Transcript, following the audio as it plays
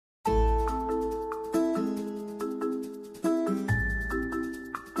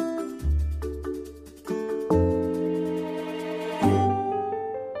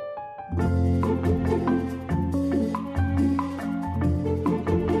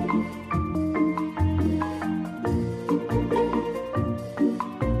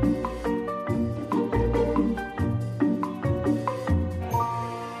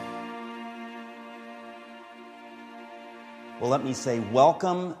let me say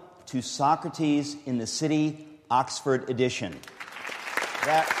welcome to Socrates in the City, Oxford edition.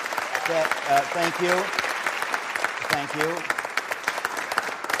 Thank you. Thank you.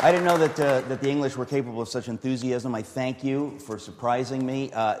 I didn't know that the English were capable of such enthusiasm. I thank you for surprising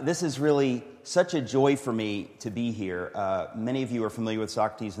me. This is really such a joy for me to be here. Many of you are familiar with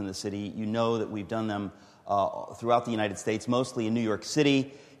Socrates in the City. You know that we've done them throughout the United States, mostly in New York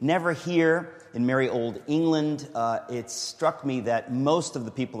City. Never here in merry old England. It struck me that most of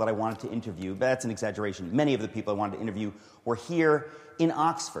the people that I wanted to interview, but that's an exaggeration, many of the people I wanted to interview were here in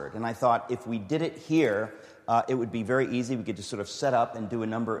Oxford. And I thought if we did it here, it would be very easy. We could just sort of set up and do a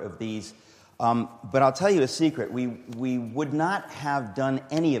number of these. But I'll tell you a secret. We would not have done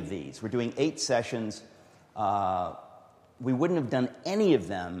any of these. We're doing 8 sessions. We wouldn't have done any of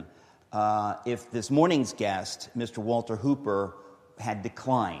them if this morning's guest, Mr. Walter Hooper, had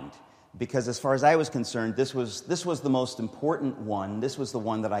declined. Because as far as I was concerned, this was the most important one. This was the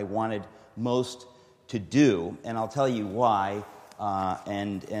one that I wanted most to do. And I'll tell you why.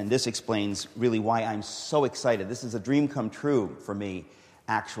 And this explains really why I'm so excited. This is a dream come true for me,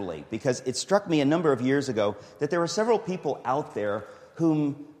 actually, because it struck me a number of years ago that there were several people out there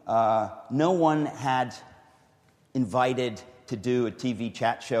whom no one had invited to do a TV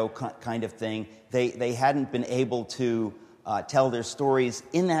chat show kind of thing. They hadn't been able to tell their stories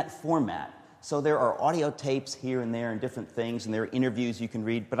in that format. So there are audio tapes here and there and different things, and there are interviews you can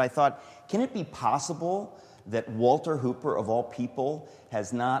read. But I thought, can it be possible that Walter Hooper, of all people,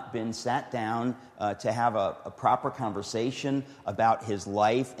 has not been sat down to have a proper conversation about his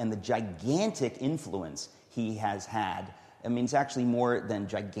life and the gigantic influence he has had? I mean, it's actually more than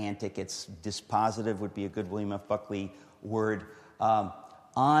gigantic. It's dispositive, would be a good William F. Buckley word,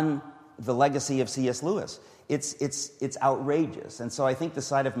 on the legacy of C.S. Lewis. It's outrageous. And so I think the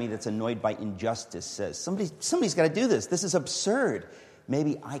side of me that's annoyed by injustice says, somebody's got to do this. This is absurd.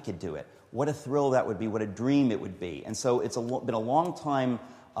 Maybe I could do it. What a thrill that would be. What a dream it would be. And so it's been a long time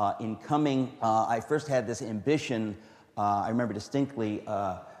in coming. I first had this ambition, I remember distinctly,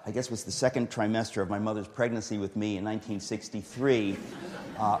 I guess it was the second trimester of my mother's pregnancy with me in 1963,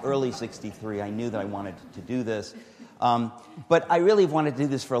 early 63. I knew that I wanted to do this. But I really wanted to do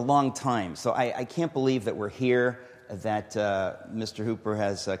this for a long time. So I can't believe that we're here, that Mr. Hooper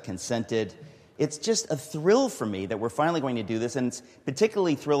has consented. It's just a thrill for me that we're finally going to do this, and it's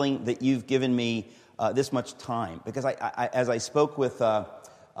particularly thrilling that you've given me this much time. Because as I spoke with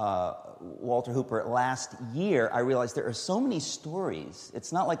Walter Hooper last year, I realized there are so many stories.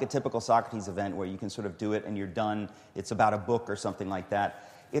 It's not like a typical Socrates event where you can sort of do it and you're done. It's about a book or something like that.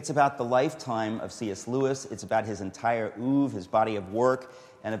 It's about the lifetime of C.S. Lewis. It's about his entire oeuvre, his body of work,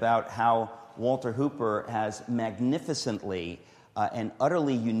 and about how Walter Hooper has magnificently and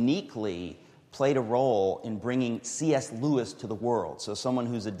utterly uniquely played a role in bringing C.S. Lewis to the world. So someone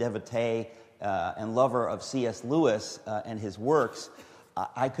who's a devotee and lover of C.S. Lewis and his works,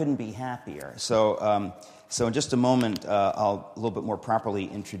 I couldn't be happier. So in just a moment, I'll a little bit more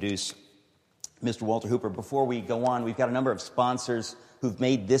properly introduce Mr. Walter Hooper. Before we go on, we've got a number of sponsors who've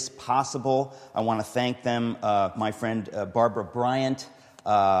made this possible. I want to thank them. My friend Barbara Bryant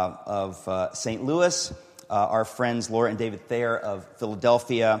of St. Louis, our friends Laura and David Thayer of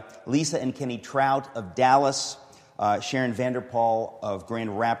Philadelphia, Lisa and Kenny Trout of Dallas, Sharon Vanderpaul of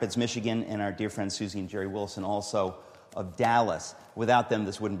Grand Rapids, Michigan, and our dear friends Susie and Jerry Wilson also of Dallas. Without them,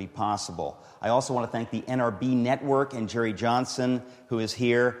 this wouldn't be possible. I also want to thank the NRB Network and Jerry Johnson, who is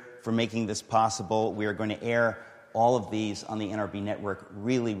here, for making this possible. We are going to air all of these on the NRB Network.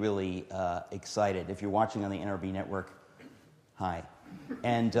 Really, really excited. If you're watching on the NRB Network, hi.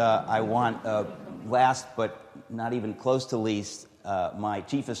 And I want, last but not even close to least, my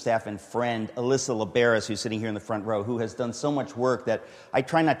chief of staff and friend, Alyssa Liberis, who's sitting here in the front row, who has done so much work that I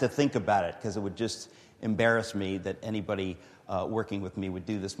try not to think about it because it would just embarrass me that anybody working with me would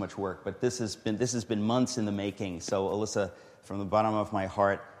do this much work. But this has been months in the making. So, Alyssa, from the bottom of my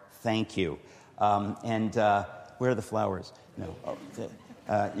heart, thank you. Where are the flowers? No.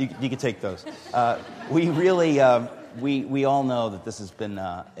 You can take those. We really, we all know that this has been,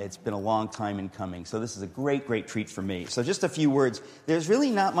 it's been a long time in coming. So this is a great, great treat for me. So just a few words. There's really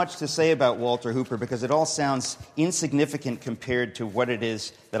not much to say about Walter Hooper because it all sounds insignificant compared to what it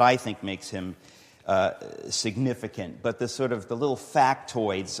is that I think makes him significant. But the little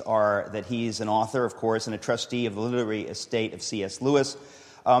factoids are that he's an author, of course, and a trustee of the literary estate of C.S. Lewis.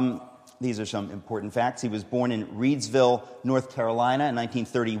 These are some important facts. He was born in Reidsville, North Carolina in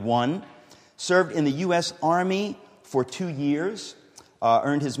 1931, served in the U.S. Army for 2 years,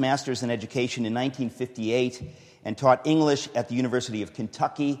 earned his master's in education in 1958, and taught English at the University of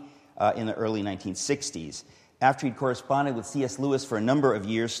Kentucky in the early 1960s. after he'd corresponded with C.S. Lewis for a number of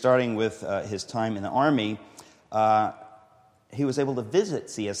years, starting with his time in the Army, he was able to visit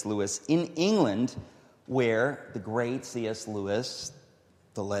C.S. Lewis in England, where the great C.S. Lewis,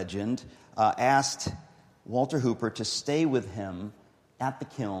 the legend, asked Walter Hooper to stay with him at the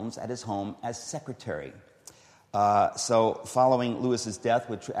Kilns, at his home, as secretary. So following Lewis's death,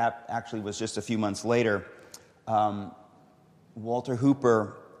 which actually was just a few months later, Walter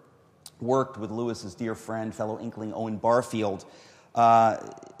Hooper worked with Lewis's dear friend, fellow Inkling Owen Barfield,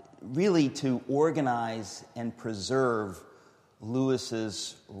 really to organize and preserve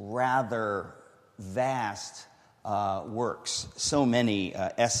Lewis's rather vast works. So many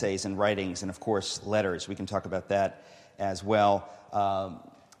essays and writings, and of course letters. We can talk about that as well.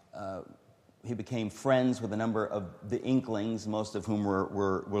 He became friends with a number of the Inklings, most of whom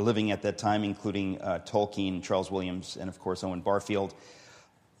were living at that time, including Tolkien, Charles Williams, and of course Owen Barfield.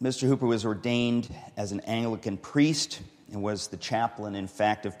 Mr. Hooper was ordained as an Anglican priest and was the chaplain, in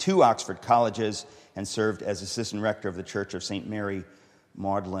fact, of 2 Oxford colleges and served as assistant rector of the Church of St. Mary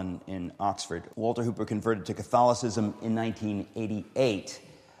Magdalene in Oxford. Walter Hooper converted to Catholicism in 1988.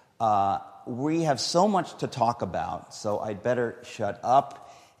 We have so much to talk about, so I'd better shut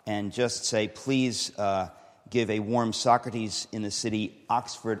up and just say, please give a warm Socrates in the City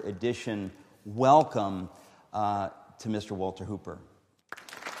Oxford edition welcome to Mr. Walter Hooper.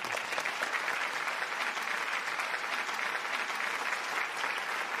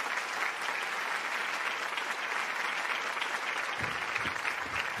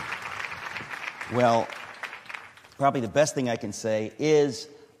 Well, probably the best thing I can say is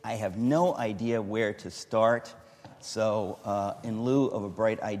I have no idea where to start. So in lieu of a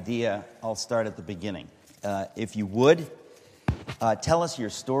bright idea, I'll start at the beginning. If you would, tell us your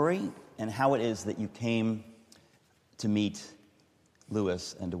story and how it is that you came to meet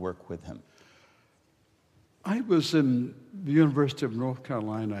Lewis and to work with him. I was in the University of North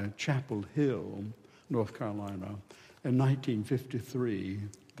Carolina, Chapel Hill, North Carolina, in 1953,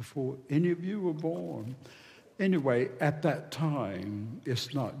 before any of you were born. Anyway, at that time,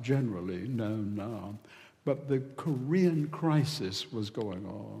 it's not generally known now, but the Korean crisis was going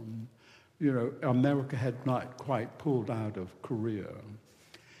on. You know, America had not quite pulled out of Korea.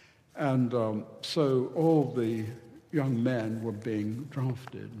 And so all the young men were being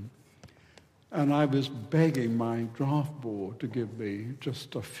drafted. And I was begging my draft board to give me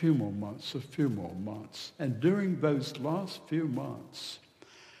just a few more months. And during those last few months,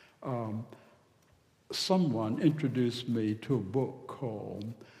 someone introduced me to a book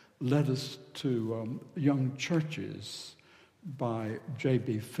called Letters to Young Churches by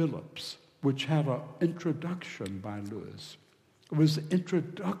J.B. Phillips, which had an introduction by Lewis. It was an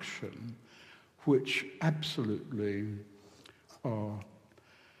introduction which absolutely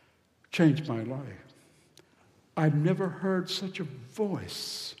changed my life. I've never heard such a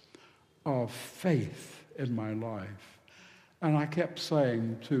voice of faith in my life. And I kept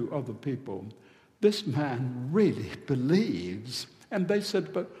saying to other people, this man really believes. And they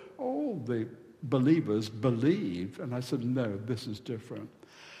said, but all the believers believe. And I said, no, this is different.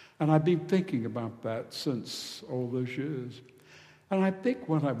 And I've been thinking about that since all those years. And I think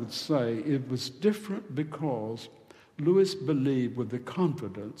what I would say, it was different because Lewis believed with the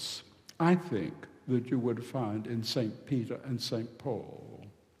confidence, I think, that you would find in St. Peter and St. Paul.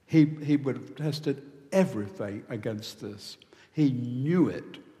 He would have tested everything against this. He knew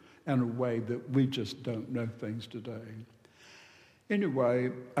it in a way that we just don't know things today.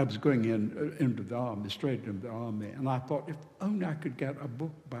 Anyway, I was going into the army, straight into the army, and I thought, if only I could get a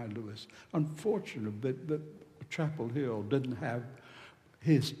book by Lewis. Unfortunately, that Chapel Hill didn't have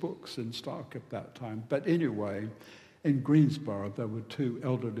his books in stock at that time. But anyway, in Greensboro, there were 2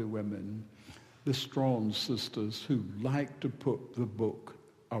 elderly women, the Strawn sisters, who liked to put the book,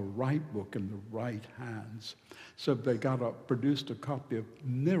 a right book, in the right hands. So they produced a copy of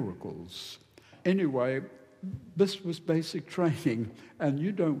Miracles. Anyway, this was basic training, and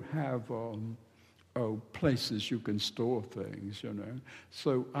you don't have places you can store things, you know.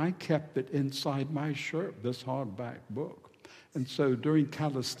 So I kept it inside my shirt, this hardback book. And so during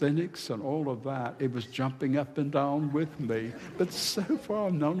calisthenics and all of that, it was jumping up and down with me. But so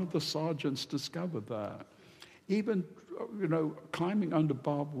far, none of the sergeants discovered that. Even, you know, climbing under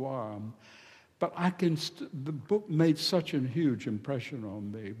barbed wire. But the book made such a huge impression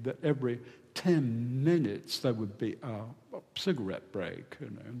on me that every 10 minutes there would be a cigarette break, you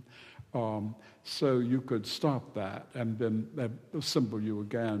know. So you could stop that and then assemble you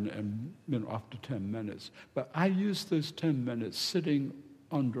again, and, you know, after 10 minutes. But I used those 10 minutes sitting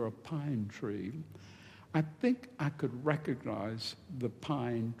under a pine tree. I think I could recognize the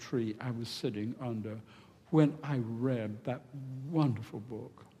pine tree I was sitting under when I read that wonderful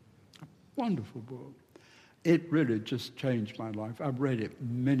book. It really just changed my life. I've read it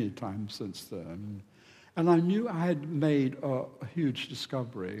many times since then. And I knew I had made a huge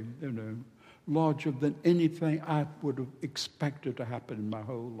discovery, larger than anything I would have expected to happen in my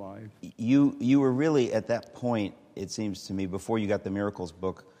whole life. You were really, at that point, it seems to me, before you got the Miracles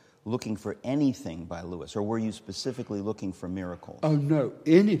book, looking for anything by Lewis, or were you specifically looking for miracles? Oh, no,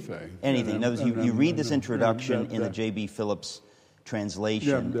 anything. Anything. In other words, you read this introduction in the J.B. Phillips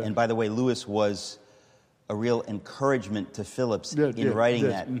translation, and by the way, Lewis was a real encouragement to Phillips in writing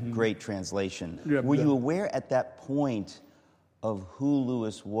that great translation. Were you aware at that point of who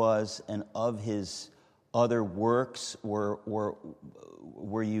Lewis was and of his other works, or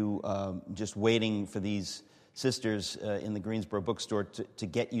were you just waiting for these sisters in the Greensboro bookstore to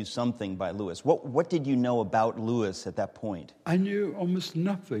get you something by Lewis? What did you know about Lewis at that point? I knew almost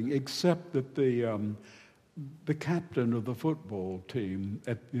nothing except that the captain of the football team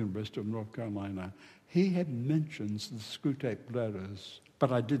at the University of North Carolina, he had mentioned the Screwtape Letters,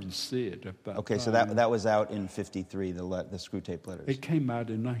 but I didn't see it at that time. Okay, so that was out in 1953, the Screwtape Letters. It came out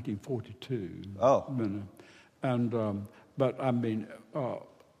in 1942. Oh. And, but I mean,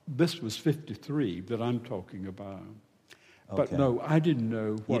 this was 1953 that I'm talking about. Okay. But no, I didn't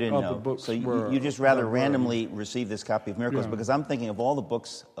know what other books so were. You just rather randomly received this copy of Miracles, because I'm thinking of all the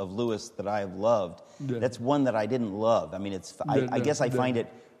books of Lewis that I have loved, that's one that I didn't love. I mean, I guess I find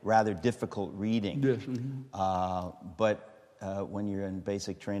it rather difficult reading. Yes. But when you're in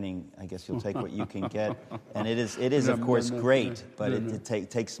basic training, I guess you'll take what you can get. And it is of course great, but it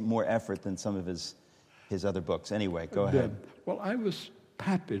takes more effort than some of his other books. Anyway, go ahead. Well, I was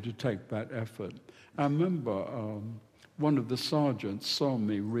happy to take that effort. I remember one of the sergeants saw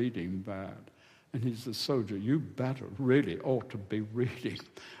me reading that, and he said, "Soldier, you better really ought to be reading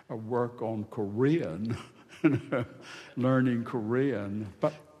a work on Korean, learning Korean."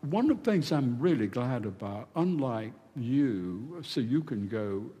 But one of the things I'm really glad about, unlike you, so you can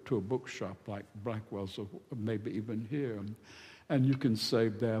go to a bookshop like Blackwell's or maybe even here, and you can say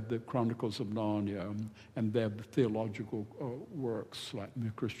they have the Chronicles of Narnia, and they have the theological works like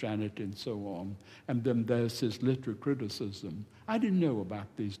Christianity and so on. And then there's his literary criticism. I didn't know about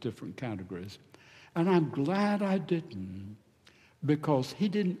these different categories. And I'm glad I didn't, because he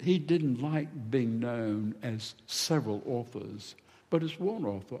didn't like being known as several authors, but as one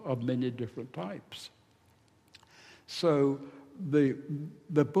author of many different types. So the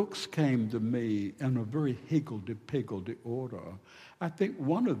books came to me in a very higgledy-piggledy order. I think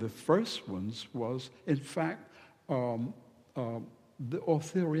one of the first ones was, in fact, the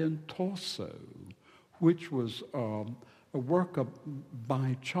Arthurian Torso, which was a work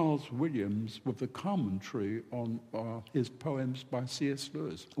by Charles Williams with a commentary on his poems by C.S.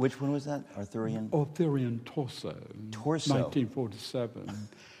 Lewis. Which one was that? Arthurian Torso. Torso. 1947.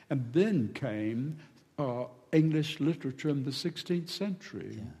 And then came English literature in the 16th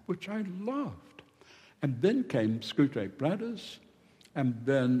century, which I loved. And then came Screwtape Letters, and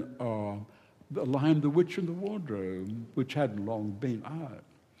then The Lion, the Witch, and the Wardrobe, which hadn't long been out.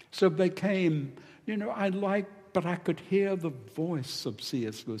 So they came, I liked, but I could hear the voice of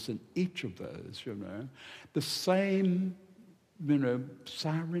C.S. Lewis in each of those, The same,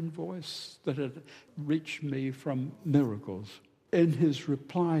 siren voice that had reached me from Miracles. In his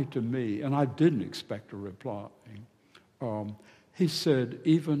reply to me, and I didn't expect a reply, he said,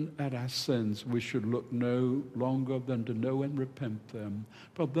 "Even at our sins, we should look no longer than to know and repent them,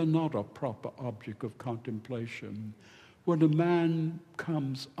 for they're not a proper object of contemplation. When a man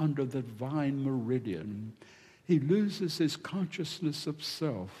comes under the divine meridian, he loses his consciousness of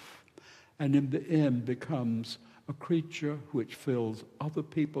self, and in the end becomes a creature which fills other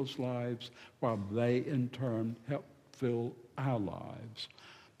people's lives, while they in turn help fill our lives.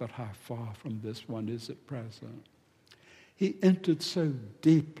 But how far from this one is at present?" He entered so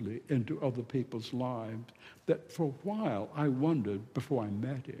deeply into other people's lives that for a while I wondered, before I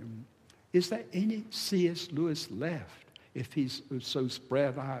met him, is there any C.S. Lewis left if he's so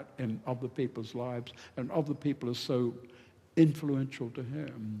spread out in other people's lives and other people are so influential to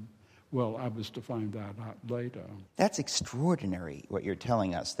him? Well, I was to find that out later. That's extraordinary, what you're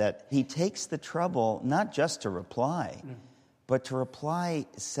telling us, that he takes the trouble not just to reply, but to reply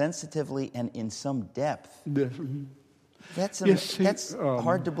sensitively and in some depth. That's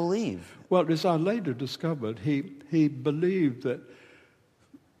hard to believe. Well, as I later discovered, he believed that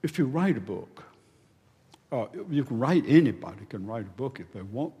if you write a book, you can write, anybody can write a book if they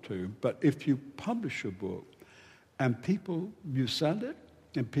want to, but if you publish a book and you sell it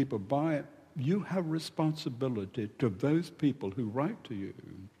and people buy it, you have responsibility to those people who write to you.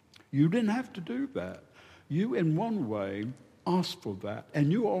 You didn't have to do that. You, in one way, asked for that, and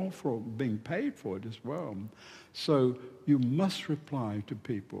you also being paid for it as well. So you must reply to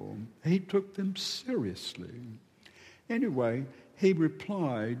people. He took them seriously. Anyway, he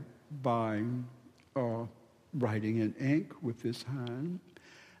replied by writing in ink with his hand,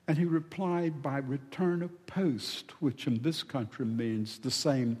 and he replied by return of post, which in this country means the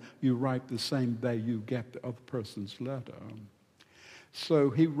same, you write the same day you get the other person's letter. So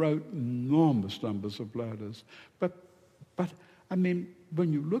he wrote enormous numbers of letters. But I mean,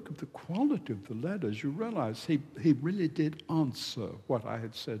 when you look at the quality of the letters, you realize he really did answer what I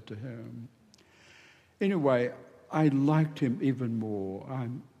had said to him. Anyway, I liked him even more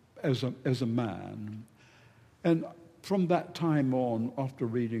as a man. And from that time on, after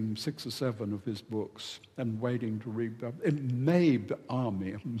reading 6 or 7 of his books and waiting to read them, it made the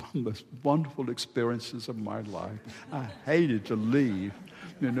army one of the most wonderful experiences of my life. I hated to leave,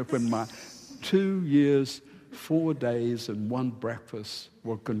 when my 2 years, 4 days, and 1 breakfast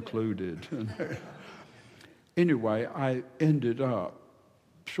were concluded. Anyway, I ended up,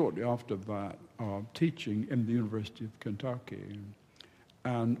 shortly after that, teaching in the University of Kentucky.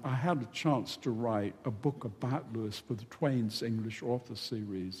 And I had a chance to write a book about Lewis for the Twain's English Author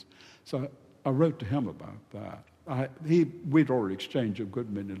Series. So I wrote to him about that. We'd already exchanged a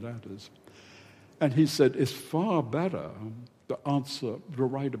good many letters. And he said, it's far better to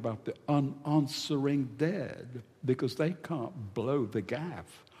write about the unanswering dead, because they can't blow the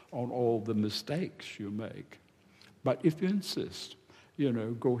gaff on all the mistakes you make. But if you insist,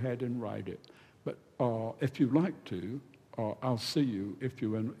 go ahead and write it. But if you like to, I'll see you if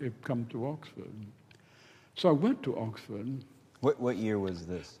you come to Oxford. So I went to Oxford. What year was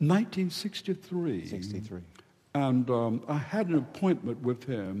this? 1963. 63. And I had an appointment with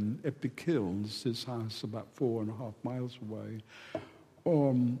him at the Kilns, his house about 4.5 miles away,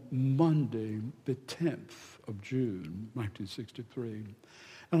 on Monday, the 10th of June, 1963.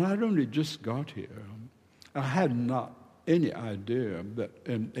 And I'd only just got here. I had not any idea that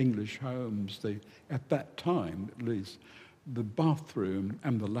in English homes, at that time at least, the bathroom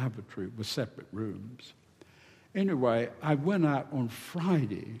and the lavatory were separate rooms. Anyway, I went out on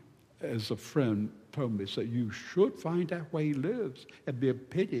Friday, as a friend told me, so you should find out where he lives. It'd be a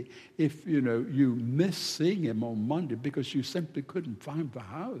pity if, you miss seeing him on Monday because you simply couldn't find the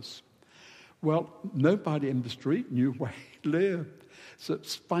house. Well, nobody in the street knew where he lived. So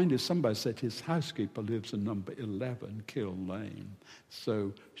finally somebody said his housekeeper lives in number 11, Kiln Lane.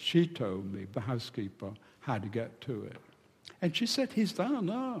 So she told me, the housekeeper, how to get to it. And she said, he's down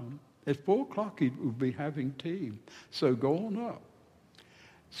now. At 4 o'clock he will be having tea. So go on up.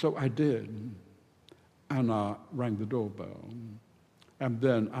 So I did. And I rang the doorbell. And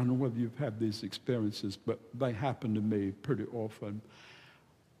then, I don't know whether you've had these experiences, but they happen to me pretty often.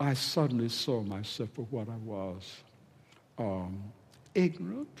 I suddenly saw myself for what I was.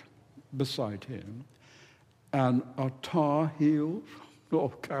 Ignorant beside him. And a Tar Heel,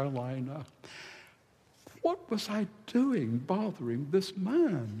 North Carolina. What was I doing bothering this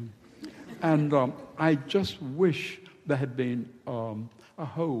man? And I just wish there had been a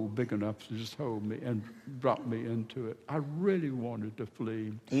hole big enough to just hold me and drop me into it. I really wanted to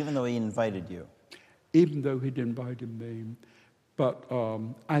flee. Even though he invited you? Even though he'd invited me. But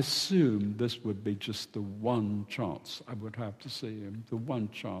I assumed this would be just the one chance I would have to see him, the one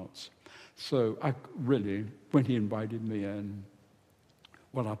chance. So I really, when he invited me in,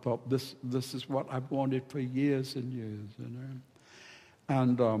 well, I thought this is what I've wanted for years and years,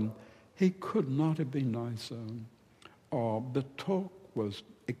 And he could not have been nicer. The talk was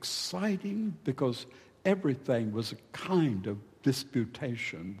exciting because everything was a kind of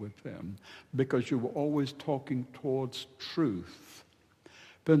disputation with him, because you were always talking towards truth.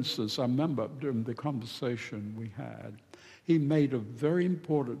 For instance, I remember during the conversation we had, he made a very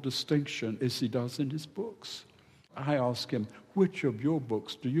important distinction, as he does in his books. I asked him, which of your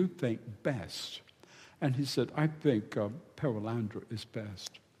books do you think best? And he said, I think Perelandra is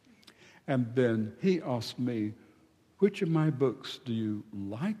best. And then he asked me, which of my books do you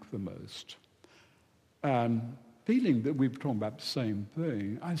like the most? And feeling that we were talking about the same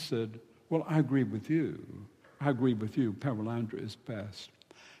thing, I said, well, I agree with you. I agree with you, Perelandra is best.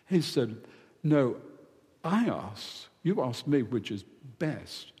 He said, no, you asked me which is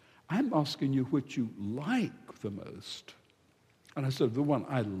best. I'm asking you which you like the most. And I said, the one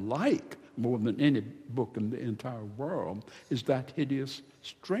I like more than any book in the entire world is That Hideous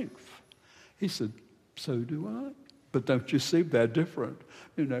Strength. He said, so do I. But don't you see, they're different.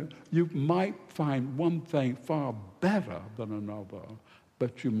 You might find one thing far better than another,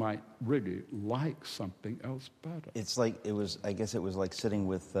 but you might really like something else better. I guess it was like sitting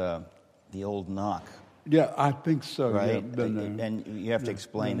with the old knock Yeah, I think so. right? Yeah, And you have to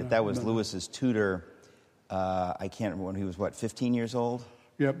explain that was Lewis's tutor. I can't remember when he was, 15 years old?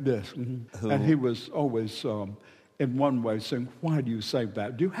 Yep, yes. Mm-hmm. And he was always, in one way, saying, why do you say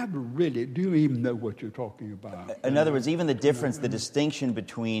that? Do you even know what you're talking about? In other words, even the difference, the distinction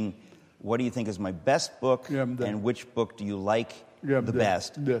between what do you think is my best book and which book do you like the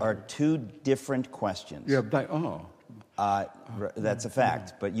best are two different questions. Yeah, they are. That's a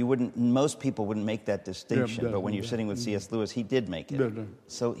fact, but most people wouldn't make that distinction, but when you're sitting with C.S. Lewis, he did make it.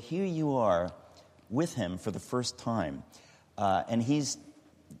 So here you are with him for the first time, and he's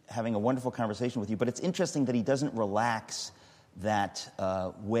having a wonderful conversation with you, but it's interesting that he doesn't relax that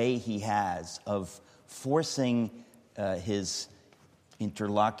way he has of forcing his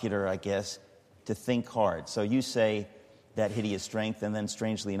interlocutor, I guess, to think hard. So you say That Hideous Strength, and then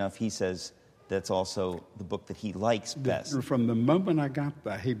strangely enough, he says that's also the book that he likes best. From the moment I got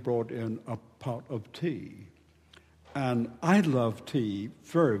there, he brought in a pot of tea. And I love tea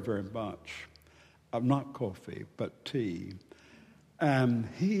very, very much. Not coffee, but tea. And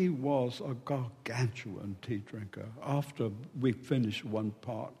he was a gargantuan tea drinker. After we finished one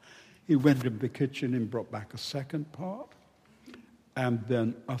pot, he went into the kitchen and brought back a second pot, and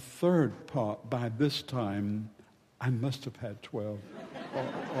then a third pot. By this time, I must have had 12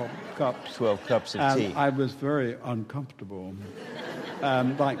 cups. 12 cups of tea. I was very uncomfortable.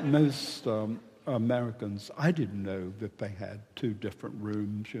 Like most Americans, I didn't know that they had two different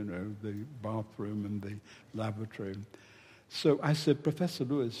rooms, the bathroom and the lavatory. So I said, Professor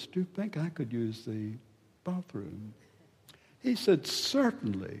Lewis, do you think I could use the bathroom? He said,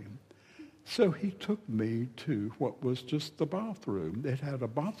 certainly. So he took me to what was just the bathroom. It had a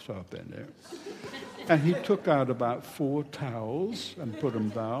bathtub in it. And he took out about 4 towels and put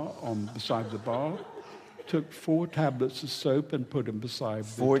them there beside the bath. Took 4 tablets of soap and put them beside the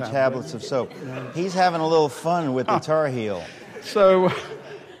 4 tablets of soap. He's having a little fun with the Tar Heel. So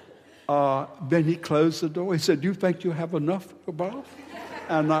then he closed the door. He said, do you think you have enough for the bath?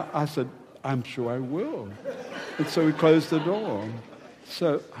 And I said, I'm sure I will. And so he closed the door.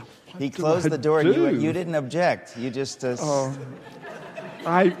 So he closed the door and you didn't object. You just...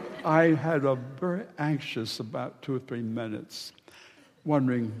 I had a very anxious about 2 or 3 minutes,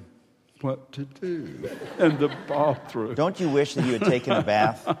 wondering what to do in the bathroom. Don't you wish that you had taken a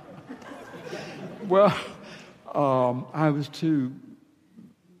bath? Well, I was too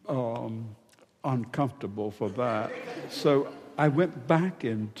uncomfortable for that. So I went back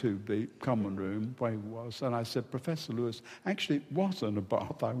into the common room where he was, and I said, Professor Lewis, actually it wasn't a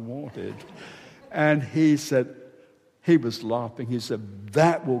bath I wanted. And he said, he was laughing. He said,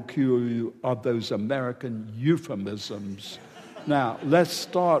 that will cure you of those American euphemisms. Now, let's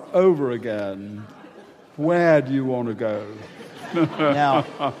start over again. Where do you want to go? Now,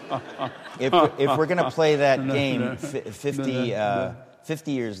 if we're going to play that game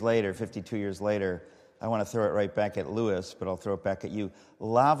 50 years later, 52 years later, I want to throw it right back at Lewis, but I'll throw it back at you.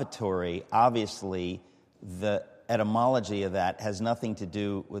 Lavatory, obviously, the etymology of that has nothing to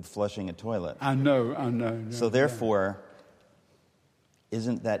do with flushing a toilet. I know. So therefore,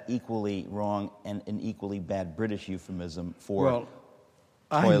 isn't that equally wrong and an equally bad British euphemism for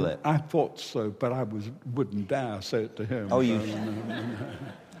toilet? I thought so, but I wouldn't dare say it to him. Oh, you...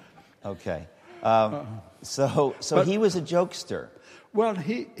 Okay. So he was a jokester. Well,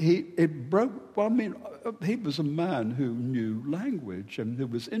 he was a man who knew language and who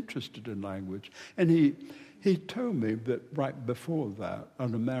was interested in language. And he told me that right before that,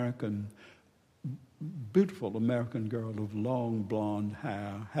 beautiful American girl of long blonde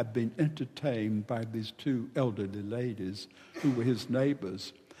hair had been entertained by these 2 elderly ladies who were his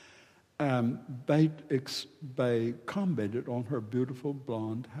neighbors. They commented on her beautiful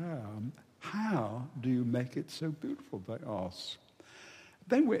blonde hair. How do you make it so beautiful, they asked.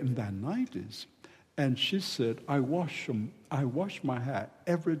 They were in their 90s. And she said, I wash my hair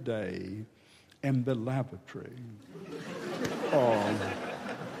every day in the lavatory.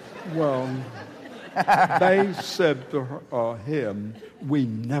 They said to him, we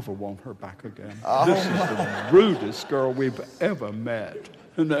never want her back again. This is the rudest girl we've ever met.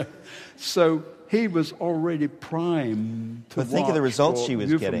 So he was already primed to But think of the results she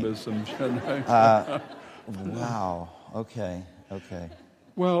was getting. Wow. Okay.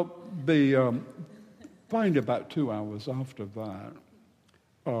 Well, finally about 2 hours after that,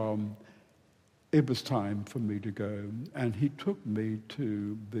 it was time for me to go, and he took me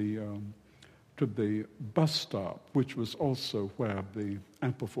to the bus stop, which was also where the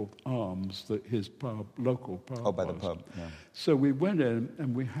Ampleforth Arms, his pub, local pub. Oh, by the pub. Yeah. So we went in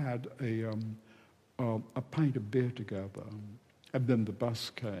and we had a pint of beer together, and then the bus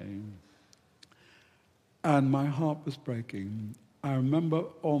came. And my heart was breaking. I remember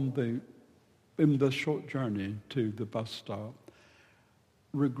in the short journey to the bus stop,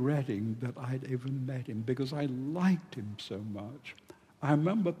 regretting that I'd even met him because I liked him so much. I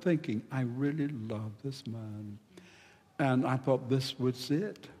remember thinking, I really love this man. And I thought this was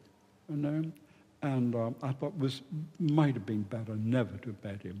it, you know. And I thought this might have been better never to have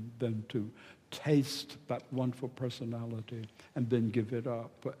met him than to taste that wonderful personality and then give it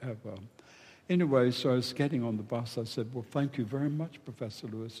up forever. Anyway, so I was getting on the bus. I said, well, thank you very much, Professor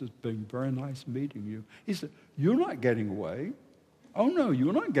Lewis. It's been very nice meeting you. He said, you're not getting away. Oh, no,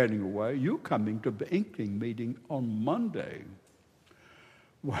 you're not getting away. You're coming to the Inkling meeting on Monday.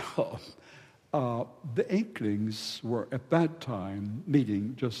 Well, the Inklings were at that time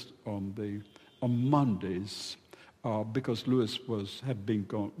meeting just on Mondays because Lewis had been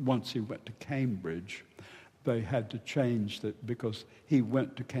gone. Once he went to Cambridge, they had to change that because he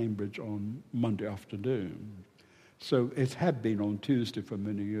went to Cambridge on Monday afternoon. So it had been on Tuesday for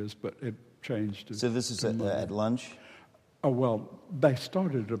many years, but it changed to. So this is at lunch? Oh, well, they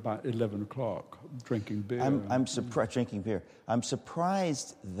started at about 11 o'clock drinking beer. I'm surprised, drinking beer. I'm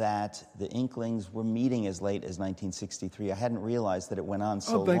surprised that the Inklings were meeting as late as 1963. I hadn't realized that it went on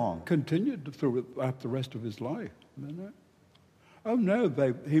so long. They continued throughout the rest of his life. You know? Oh, no,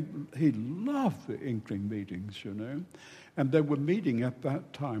 he loved the Inkling meetings, you know. And they were meeting at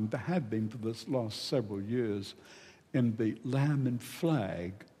that time, they had been for this last several years, in the Lamb and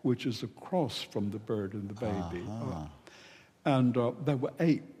Flag, which is across from the Bird and the Baby. Uh-huh. And there were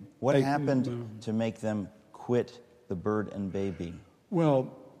eight. What happened to make them quit the Bird and Baby?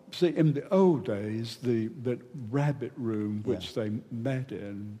 Well, see, in the old days, the Rabbit Room, which they met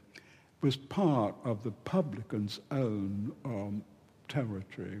in, was part of the publican's own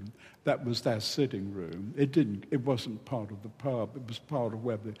territory. That was their sitting room. It wasn't part of the pub. It was part of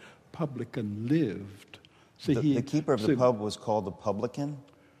where the publican lived. See, the keeper of the pub was called the publican?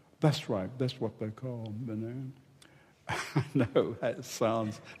 That's right. That's what they call him, you know. I know that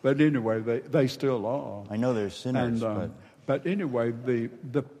sounds, but anyway, they still are. I know they're sinners, but anyway,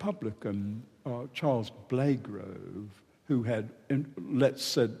 the publican Charles Blagrove, who had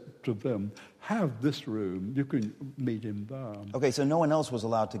said to them, "Have this room. You can meet him there." Okay, so no one else was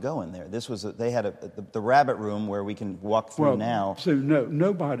allowed to go in there. This was they had the Rabbit Room where we can walk through now. So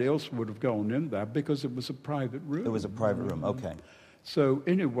nobody else would have gone in there because it was a private room. It was a private room. Okay. So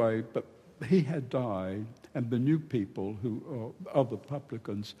anyway, but he had died. And the new people, other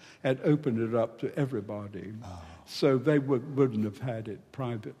publicans, had opened it up to everybody. Oh. So they wouldn't have had it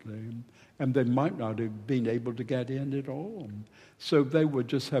privately. And they might not have been able to get in at all. So they were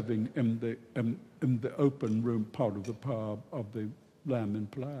just having in the open room part of the pub of the Lamb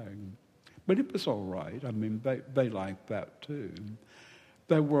and Flag. But it was all right. I mean, they liked that too.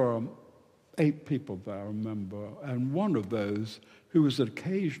 There were 8 people there, I remember. And one of those, who was an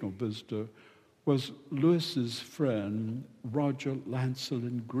occasional visitor, was Lewis's friend, Roger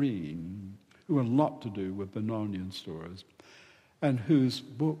Lancelin Green, who had a lot to do with the Narnian stories, and whose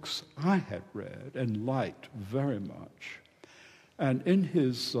books I had read and liked very much. And in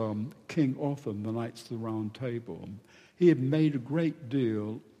his King Arthur and the Knights of the Round Table, he had made a great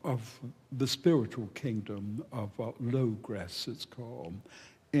deal of the spiritual kingdom of Logres, it's called,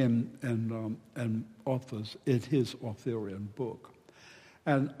 in his Arthurian book.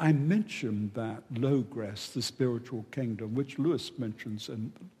 And I mentioned that Logres, the spiritual kingdom, which Lewis mentions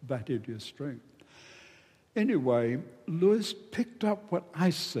in That Hideous Strength. Anyway, Lewis picked up what I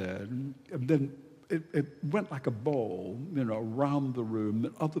said, and then it went like a ball, you know, around the room,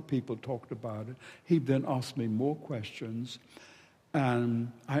 and other people talked about it. He then asked me more questions,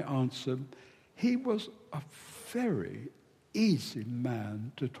 and I answered. He was a very easy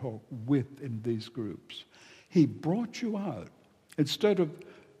man to talk with in these groups. He brought you out. Instead of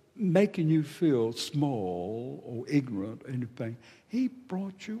making you feel small or ignorant or anything, he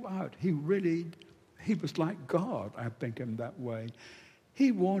brought you out. He was like God, I think, in that way.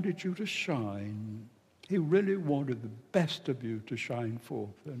 He wanted you to shine. He really wanted the best of you to shine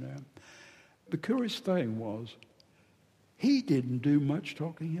forth. You know? The curious thing was, he didn't do much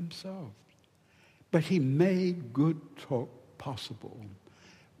talking himself, but he made good talk possible.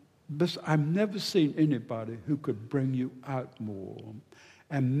 I've never seen anybody who could bring you out more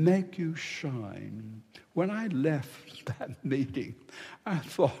and make you shine. When I left that meeting, I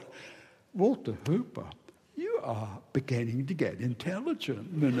thought, Walter Hooper, you are beginning to get intelligent,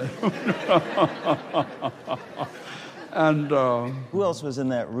 you know. And who else was in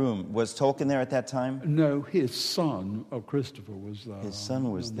that room? Was Tolkien there at that time? No, his son, Christopher, was there. His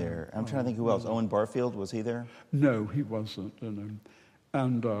son was there. I'm trying to think who else. Owen Barfield, was he there? No, he wasn't. You know.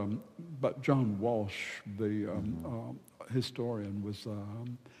 But John Walsh, the historian, was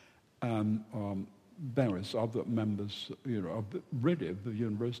and various other members, of the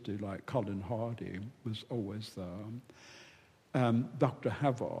university, like Colin Hardy, was always there. Dr.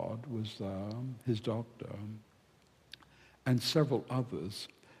 Havard was his doctor, and several others.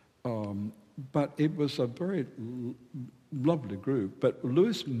 But it was a very lovely group. But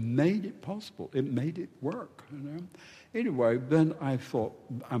Lewis made it possible. It made it work, Anyway, then I thought,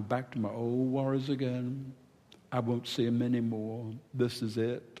 I'm back to my old worries again. I won't see him anymore. This is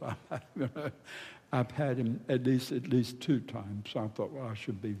it. I've had him at least 2 times. So I thought, well, I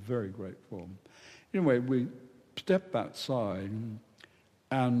should be very grateful. Anyway, we stepped outside,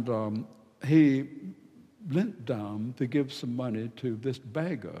 and he leant down to give some money to this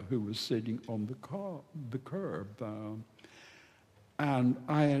beggar who was sitting on the curb. And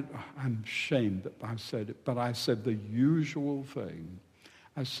I'm ashamed that I said it, but I said the usual thing.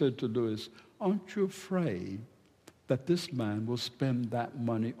 I said to Lewis, aren't you afraid that this man will spend that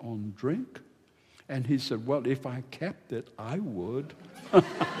money on drink? And he said, well, if I kept it, I would.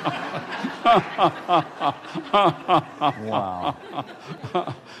 Wow.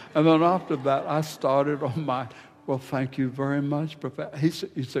 And then after that, I started on my, well, thank you very much, Professor. He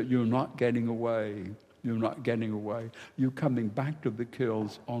said, you're not getting away. You're not getting away. You're coming back to the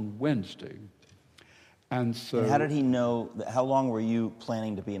Kills on Wednesday. And so... And how did he know, how long were you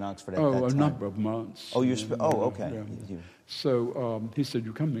planning to be in Oxford at that time? Oh, a number of months. Oh, okay. Yeah. So he said,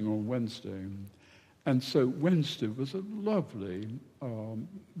 you're coming on Wednesday. And so Wednesday was a lovely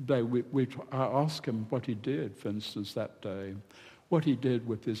day. I asked him what he did, for instance, that day, what he did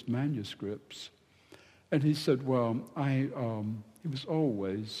with his manuscripts. And he said, well, he was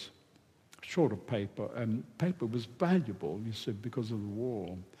always short of paper, and paper was valuable, you see, because of the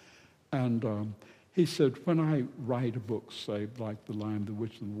war. And he said, when I write a book, say, like The Lion, the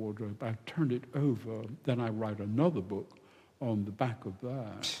Witch, and the Wardrobe, I turn it over, then I write another book on the back of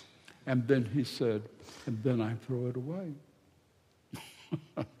that. And then he said, and then I throw it away.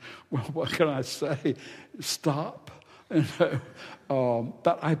 Well, what can I say? Stop.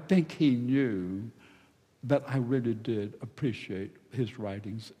 But I think he knew that I really did appreciate his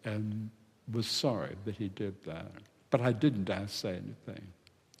writings and was sorry that he did that. But I didn't dare say anything.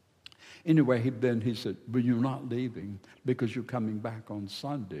 Anyway, he said, well, you're not leaving because you're coming back on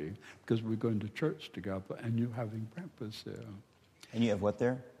Sunday because we're going to church together and you're having breakfast there. And you have what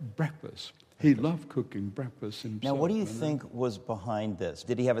there? Breakfast. He loved cooking breakfast himself. Now, what do you think was behind this?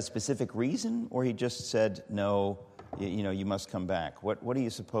 Did he have a specific reason, or he just said, no, you must come back? What do you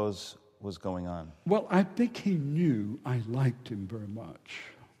suppose was going on? Well, I think he knew I liked him very much.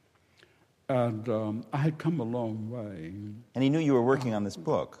 And I had come a long way. And he knew you were working on this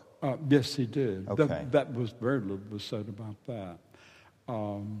book? Yes, he did. Okay. That was very little was said about that.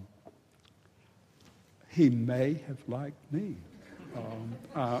 He may have liked me.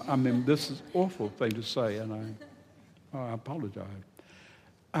 I mean, this is an awful thing to say, and I apologize.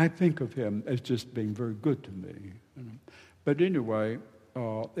 I think of him as just being very good to me. But anyway,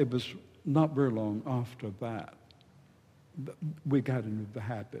 it was not very long after that we got into the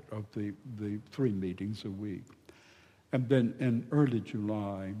habit of the 3 meetings a week. And then in early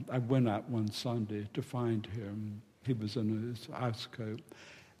July, I went out one Sunday to find him. He was in his house coat,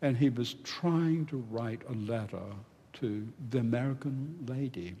 and he was trying to write a letter to the American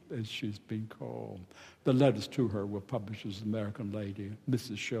Lady, as she's been called. The letters to her were published as American Lady,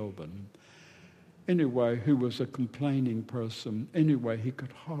 Mrs. Shelburne. Anyway, who was a complaining person. Anyway, he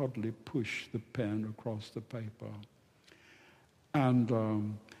could hardly push the pen across the paper.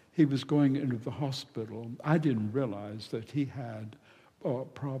 And he was going into the hospital. I didn't realize that he had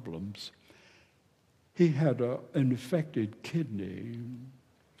problems. He had an infected kidney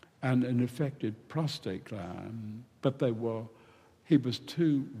and an affected prostate gland, but he was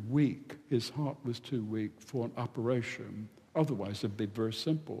too weak, his heart was too weak for an operation. Otherwise, it'd be very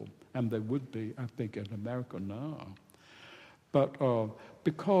simple, and they would be, I think, in America now. But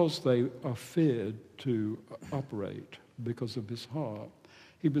because they are feared to operate because of his heart,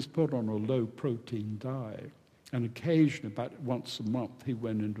 he was put on a low-protein diet, and occasionally, about once a month, he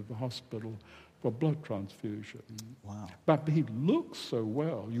went into the hospital for blood transfusion. Wow. But he looked so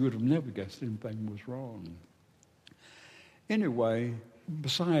well, you would have never guessed anything was wrong. Anyway,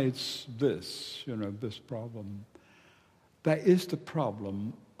 besides this, this problem, there is the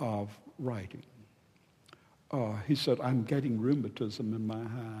problem of writing. He said, I'm getting rheumatism in my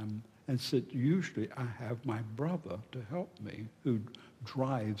hand, and said, usually I have my brother to help me, who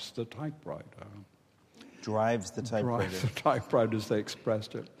drives the typewriter. Drives the typewriter. Drives the typewriter, as they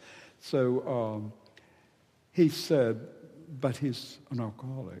expressed it. So he said, but he's an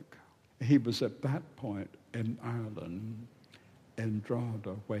alcoholic. He was at that point in Ireland, in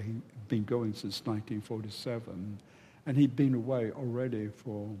Drogheda, where he'd been going since 1947, and he'd been away already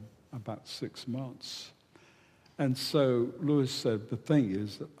for about 6 months. And so Lewis said, the thing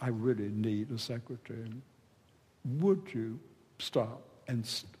is that I really need a secretary. Would you stop and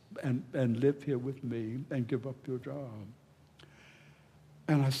live here with me and give up your job?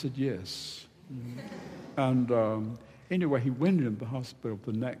 And I said, yes. And anyway, he went into the hospital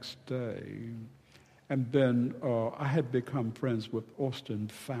the next day. And then I had become friends with Austin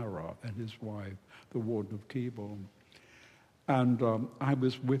Farrer and his wife, the warden of Keble. And I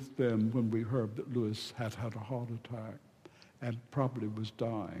was with them when we heard that Lewis had had a heart attack and probably was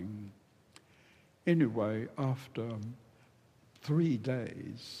dying. Anyway, after 3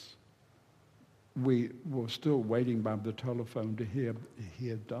 days, we were still waiting by the telephone to hear he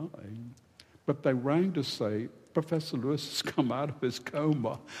had died. But they rang to say, Professor Lewis has come out of his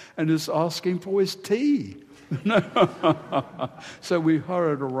coma and is asking for his tea. So we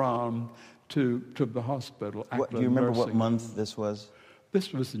hurried around to the hospital. Do you remember what month this was?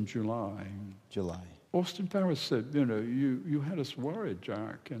 This was in July. July. Austin Farrer said, you had us worried,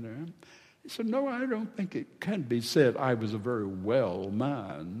 Jack, He said, no, I don't think it can be said I was a very well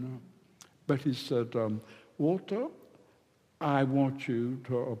man. But he said, Walter, I want you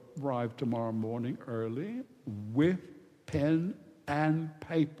to arrive tomorrow morning early with pen and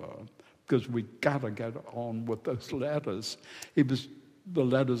paper because we got to get on with those letters. The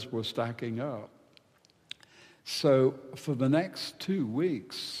letters were stacking up. So for the next 2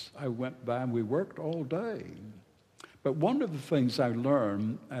 weeks, I went by and we worked all day. But one of the things I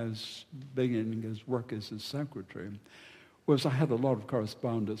learned as beginning his work as his secretary was I had a lot of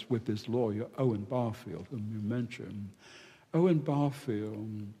correspondence with his lawyer, Owen Barfield, whom you mentioned. Owen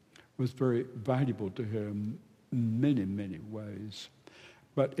Barfield was very valuable to him in many, many ways.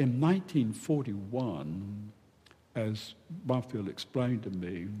 But in 1941, as Barfield explained to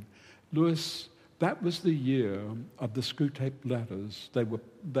me, Lewis, that was the year of the Screwtape Letters. They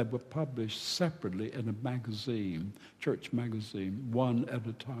were published separately in a magazine, church magazine, one at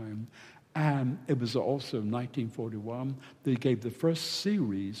a time. And it was also 1941 they gave the first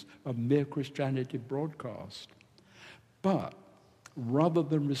series of Mere Christianity broadcast. But rather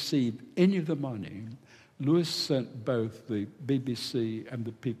than receive any of the money, Lewis sent both the BBC and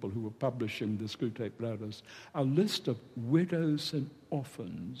the people who were publishing the Screwtape Letters a list of widows and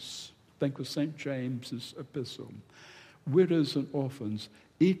orphans. Think of St. James's epistle. Widows and orphans,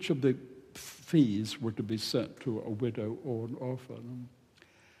 each of the fees were to be sent to a widow or an orphan.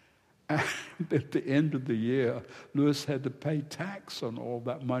 And at the end of the year, Lewis had to pay tax on all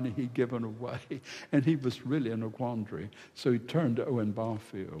that money he'd given away, and he was really in a quandary. So he turned to Owen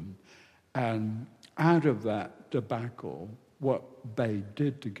Barfield, and out of that debacle, what they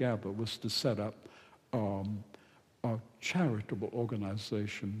did together was to set up a charitable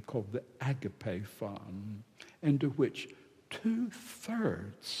organization called the Agape Fund, into which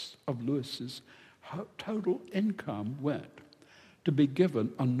 2/3 of Lewis's total income went to be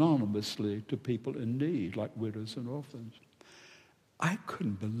given anonymously to people in need, like widows and orphans. I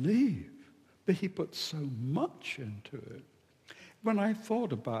couldn't believe that he put so much into it. When I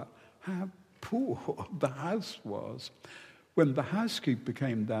thought about how poor the house was, when the housekeeper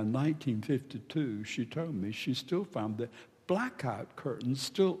came down in 1952, she told me she still found the blackout curtains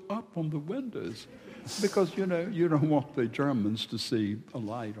still up on the windows. Because, you don't want the Germans to see a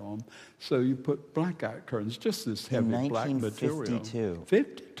light on. So you put blackout curtains, just this heavy black material. 1952.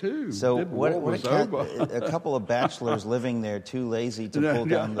 52. So a couple of bachelors living there, too lazy to pull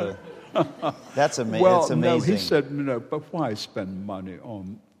down the... That's amazing. Well, it's amazing. No, he said, but why spend money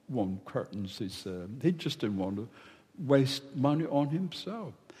on curtains, he said. He just didn't want to waste money on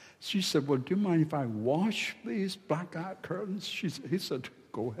himself. She said, well, do you mind if I wash these blackout curtains? He said,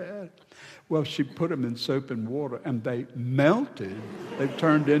 go ahead. Well, she put them in soap and water, and they melted. They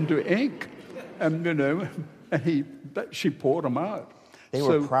turned into ink. And, she poured them out. They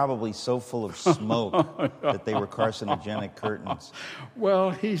were probably so full of smoke that they were carcinogenic curtains.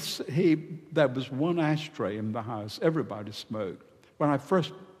 Well, there was one ashtray in the house. Everybody smoked. When I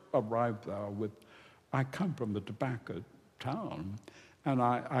first arrived there, I come from the tobacco town, and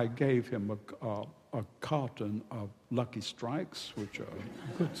I gave him a carton of Lucky Strikes, which are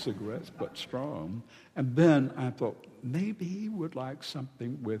good cigarettes, but strong. And then I thought, maybe he would like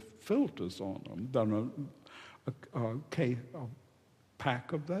something with filters on them, then a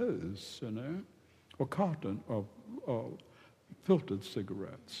pack of those, or carton of filtered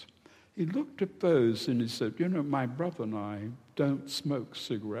cigarettes. he looked at those and he said, you know, my brother and I don't smoke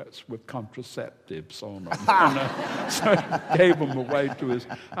cigarettes with contraceptives on them. So he gave them away to his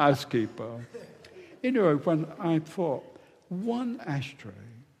housekeeper. Anyway, when I thought, one ashtray,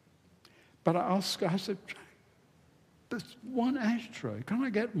 but I said, there's one ashtray. Can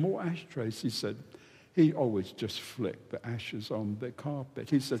I get more ashtrays? He said, he always just flicked the ashes on the carpet.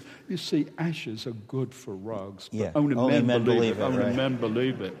 He said, you see, ashes are good for rugs, but Yeah, only men believe it. Only right. men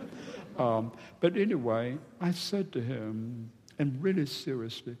believe it. But anyway, I said to him, and really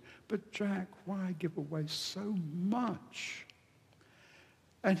seriously, but Jack, why give away so much?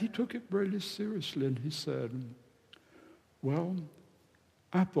 And he took it really seriously, and he said, well,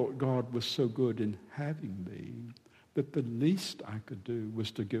 I thought God was so good in having me that the least I could do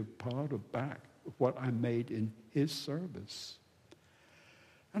was to give part of back what I made in his service.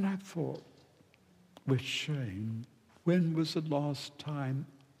 And I thought, with shame, when was the last time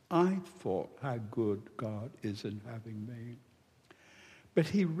I thought how good God is in having me? But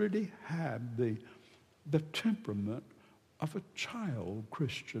he really had the temperament of a child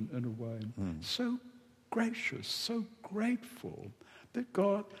Christian in a way. So gracious, so grateful that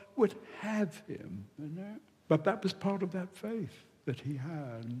God would have him, you know. But that was part of that faith that he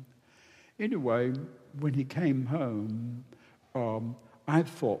had. Anyway, when he came home, I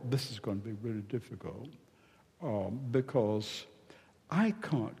thought this is going to be really difficult because I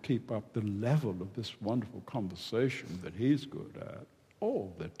can't keep up the level of this wonderful conversation that he's good at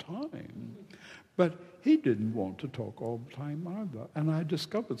all the time. But he didn't want to talk all the time either. And I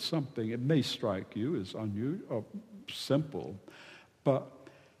discovered something. It may strike you as unusual or simple, but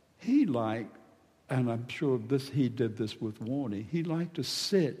he liked, and I'm sure he did this with Warnie, he liked to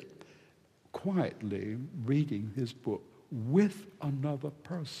sit quietly reading his book with another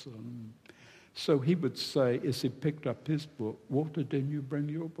person. So he would say, as he picked up his book, Walter, didn't you bring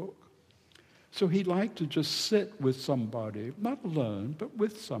your book? So he liked to just sit with somebody, not alone, but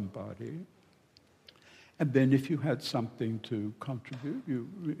with somebody. And then if you had something to contribute,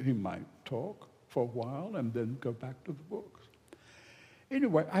 he might talk for a while and then go back to the books.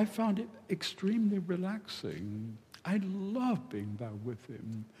 Anyway, I found it extremely relaxing. I loved being there with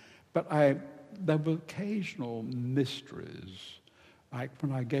him. But there were occasional mysteries. Like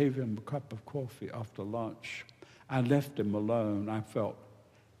when I gave him a cup of coffee after lunch, I left him alone. I felt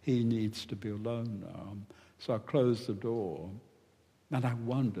he needs to be alone now. So I closed the door, and I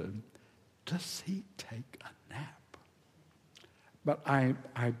wondered, does he take a nap? But I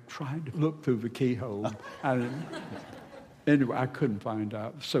tried to look through the keyhole, and anyway, I couldn't find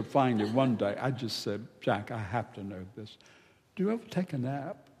out. So finally, one day, I just said, Jack, I have to know this. Do you ever take a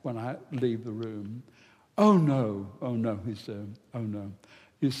nap when I leave the room? Oh, no, he said, oh, no.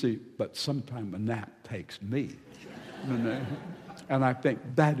 You see, but sometime a nap takes me. You know? And I think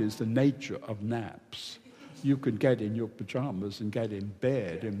that is the nature of naps. You could get in your pajamas and get in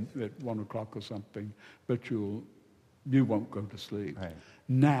bed at 1 o'clock or something, but you won't go to sleep. Right.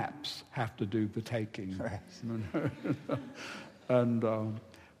 Naps have to do the taking. Right. You know? And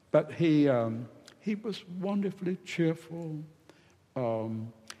but he was wonderfully cheerful.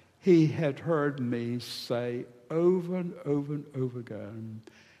 He had heard me say over and over and over again,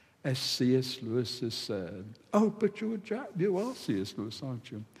 as C.S. Lewis has said, oh, but you are C.S. Lewis,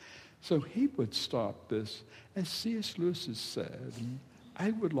 aren't you? So he would start this, as C.S. Lewis has said, I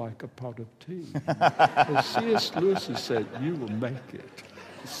would like a pot of tea. As C.S. Lewis has said, you will make it.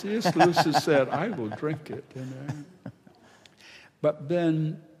 C.S. Lewis has said, I will drink it, you know. But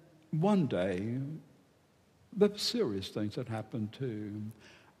then one day, the serious things that happened too.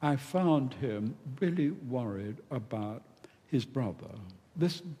 I found him really worried about his brother.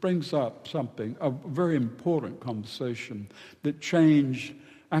 This brings up something, a very important conversation that changed,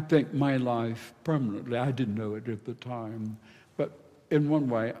 I think, my life permanently. I didn't know it at the time. But in one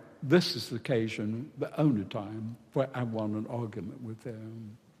way, this is the occasion, the only time, where I won an argument with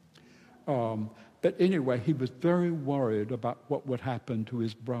him. But anyway, he was very worried about what would happen to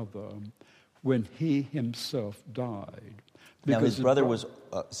his brother when he himself died. Now, his brother was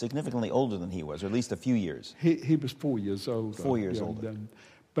significantly older than he was, or at least a few years. He was 4 years older. 4 years older. Then.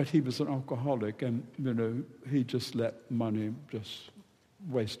 But he was an alcoholic, and, you know, he just let money just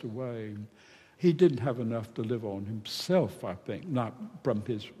waste away. He didn't have enough to live on himself, I think, not from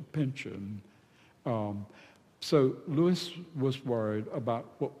his pension. So Lewis was worried about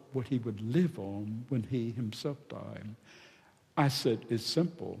what he would live on when he himself died. I said, it's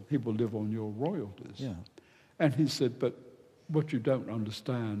simple. He will live on your royalties. Yeah. And he said, but what you don't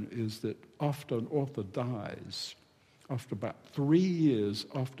understand is that after an author dies, after about 3 years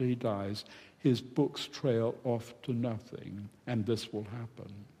after he dies, his books trail off to nothing, and this will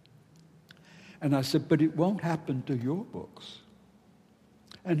happen. And I said, but it won't happen to your books.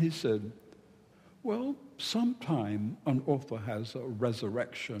 And he said, well, sometime an author has a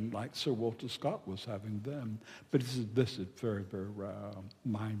resurrection like Sir Walter Scott was having then. But this is very, very rare.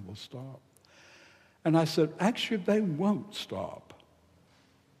 Mine will stop. And I said, actually, they won't stop.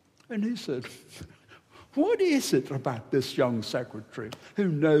 And he said, what is it about this young secretary who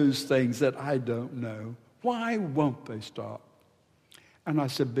knows things that I don't know? Why won't they stop? And I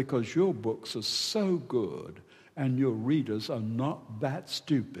said, because your books are so good and your readers are not that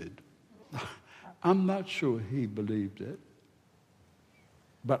stupid. I'm not sure he believed it,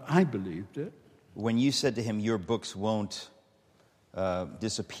 but I believed it. When you said to him, your books won't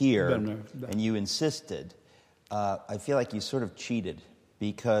disappear, No. and you insisted, I feel like you sort of cheated,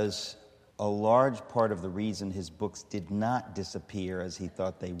 because a large part of the reason his books did not disappear as he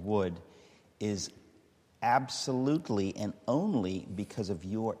thought they would is absolutely and only because of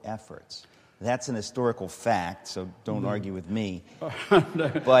your efforts. That's an historical fact, so don't argue with me. But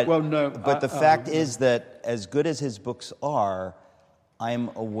the fact is that as good as his books are, I'm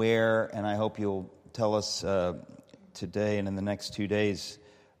aware, and I hope you'll tell us today and in the next 2 days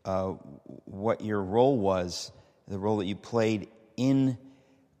what your role was, the role that you played in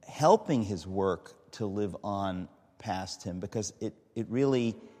helping his work to live on past him, because it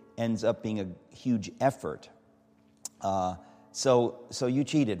really ends up being a huge effort. So you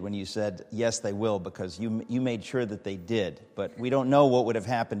cheated when you said, yes, they will, because you made sure that they did. But we don't know what would have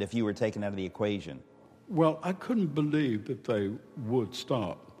happened if you were taken out of the equation. Well, I couldn't believe that they would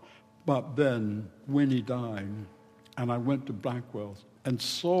stop. But then, when he died, and I went to Blackwell and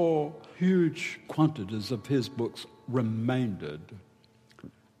saw huge quantities of his books remaindered,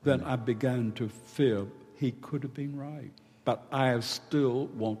 then I began to feel he could have been right. But I still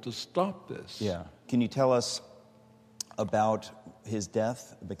want to stop this. Yeah. Can you tell us about his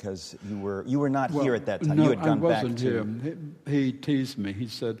death? Because you were not here at that time. No, you had gone I wasn't back to... here. He teased me. He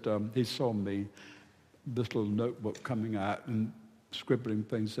said he saw me, this little notebook coming out and scribbling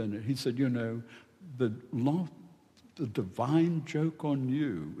things in it. He said, the divine joke on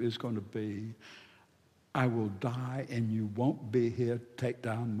you is going to be, I will die and you won't be here to take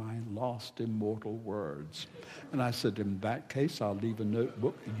down my lost immortal words. And I said, in that case, I'll leave a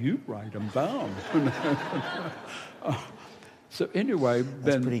notebook. You write them down. So anyway,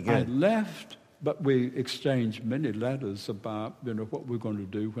 then I left, but we exchanged many letters about, what we're going to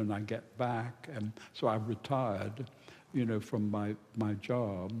do when I get back. And so I retired, from my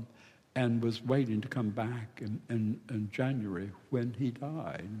job and was waiting to come back in January when he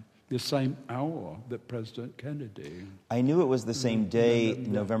died. The same hour that President Kennedy. I knew it was the same day,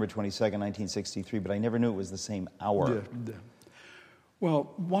 November 22nd, 1963, but I never knew it was the same hour. Yeah.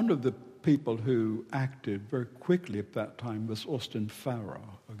 Well, one of the people who acted very quickly at that time was Austin Farrar,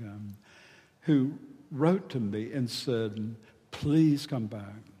 again, who wrote to me and said, please come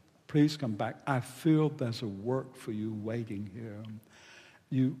back. Please come back. I feel there's a work for you waiting here.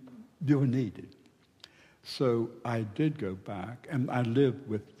 You're needed. So I did go back, and I lived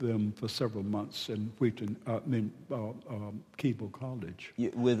with them for several months in Keble College.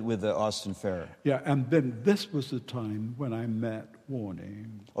 With Austin Farrar? Yeah, and then this was the time when I met Warnie.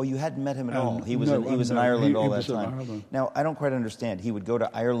 Oh, you hadn't met him at all? He was in Ireland all that time. Ireland. Now, I don't quite understand. He would go to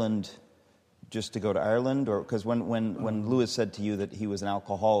Ireland just to go to Ireland? Or because when Lewis said to you that he was an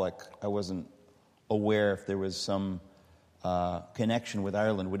alcoholic, I wasn't aware if there was some... connection with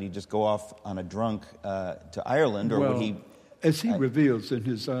Ireland. Would he just go off on a drunk to Ireland, or would he... As he reveals in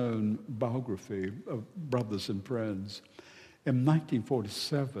his own biography of Brothers and Friends, in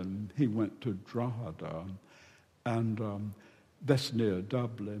 1947 he went to Drogheda, and that's near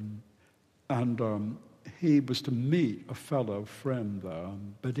Dublin, and he was to meet a fellow friend there,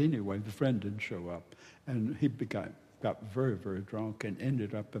 but anyway, the friend didn't show up, and he got very, very drunk and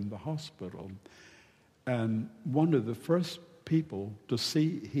ended up in the hospital. And one of the first people to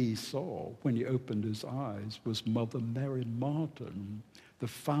see he saw when he opened his eyes was Mother Mary Martin, the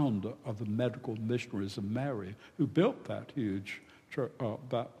founder of the Medical Missionaries of Mary, who built that huge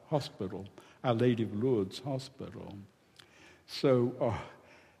that hospital, Our Lady of Lourdes Hospital. So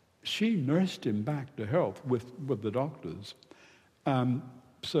she nursed him back to health with the doctors.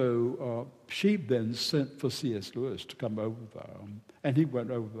 So she then sent for C.S. Lewis to come over there. And he went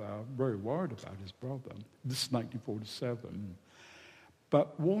over there very worried about his brother. This is 1947.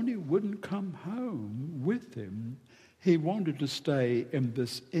 But Warnie wouldn't come home with him. He wanted to stay in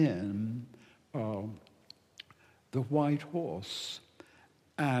this inn, the White Horse.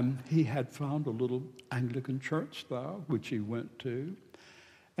 And he had found a little Anglican church there, which he went to.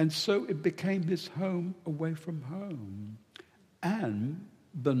 And so it became his home away from home. And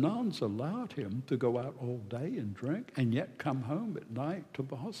the nuns allowed him to go out all day and drink and yet come home at night to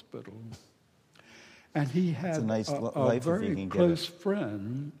the hospital. And he had a nice a life if you very can get close it.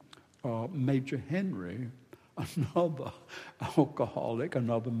 friend, Major Henry, another alcoholic,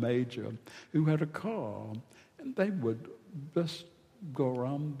 another major, who had a car. And they would just go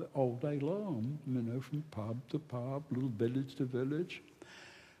around all day long, from pub to pub, little village to village.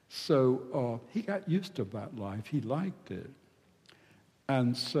 So he got used to that life. He liked it.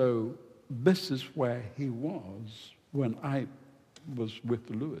 And so this is where he was when I was with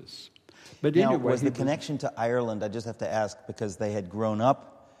Lewis. But Now, anyway, was the connection to Ireland, I just have to ask, because they had grown up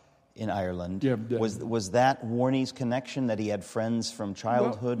in Ireland, Yeah. was that Warney's connection, that he had friends from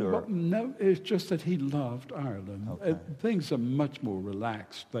childhood? Well, no, it's just that he loved Ireland. Okay. Things are much more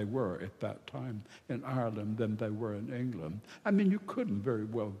relaxed, they were at that time in Ireland than they were in England. I mean, you couldn't very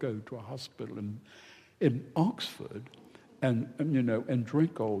well go to a hospital in Oxford and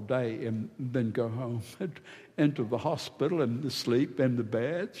drink all day and then go home into the hospital and sleep in the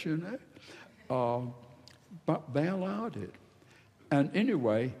beds, But they allowed it. And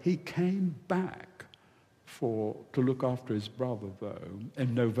anyway, he came back to look after his brother, though,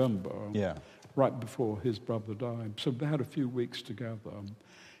 in November, right before his brother died. So they had a few weeks together.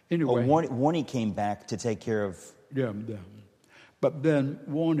 Anyway, Warney came back to take care of... Yeah. But then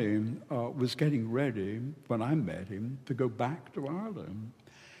Warney was getting ready, when I met him, to go back to Ireland.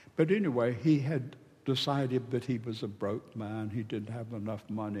 But anyway, he had decided that he was a broke man. He didn't have enough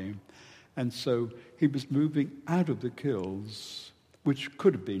money. And so he was moving out of the Kills, which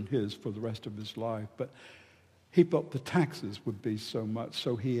could have been his for the rest of his life. But he thought the taxes would be so much,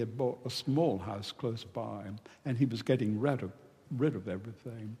 so he had bought a small house close by, and he was getting rid of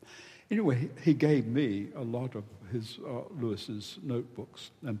everything. Anyway, he gave me a lot of Lewis's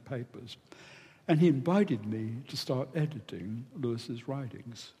notebooks and papers, and he invited me to start editing Lewis's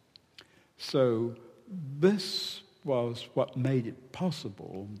writings. So this was what made it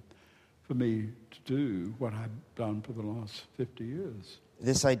possible for me to do what I've done for the last 50 years.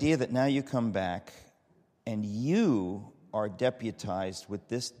 This idea that now you come back and you are deputized with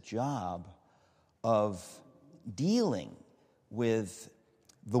this job of dealing with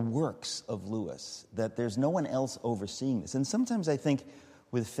the works of Lewis, that there's no one else overseeing this. And sometimes I think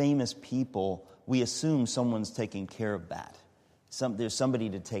with famous people, we assume someone's taking care of that. There's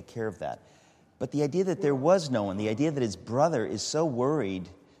somebody to take care of that. But the idea that there was no one, the idea that his brother is so worried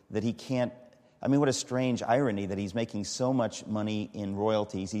that he can't, I mean, what a strange irony that he's making so much money in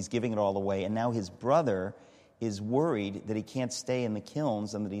royalties, he's giving it all away, and now his brother is worried that he can't stay in the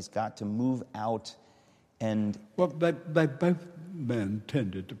kilns and that he's got to move out and... Well, they both men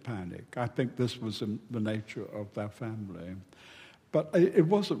tended to panic. I think this was in the nature of their family. But it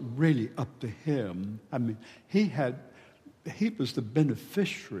wasn't really up to him. I mean, he was the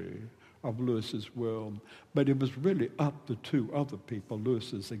beneficiary of Lewis's will, but it was really up to two other people,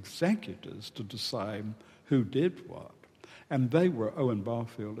 Lewis's executors, to decide who did what. And they were Owen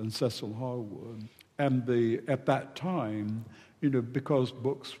Barfield and Cecil Harwood. And at that time, because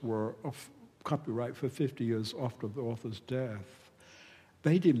books were of copyright for 50 years after the author's death,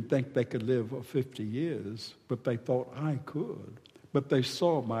 they didn't think they could live for 50 years, but they thought I could. But they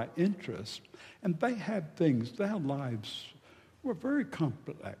saw my interest, and they had things, their lives were very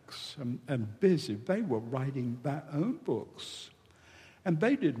complex and busy. They were writing their own books, and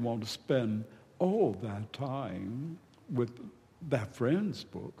they didn't want to spend all their time with their friends'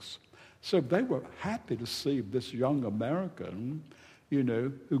 books. So they were happy to see this young American,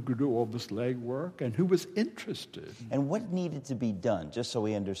 who could do all this legwork and who was interested. And what needed to be done, just so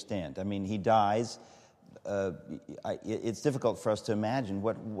we understand? I mean, he dies. It's difficult for us to imagine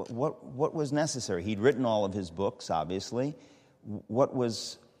what was necessary. He'd written all of his books, obviously. What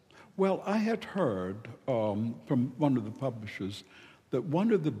was... Well, I had heard from one of the publishers that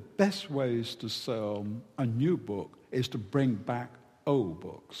one of the best ways to sell a new book is to bring back old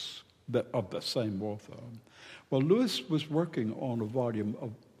books of the same author. Well, Lewis was working on a volume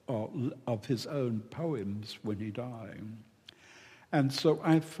of his own poems when he died. And so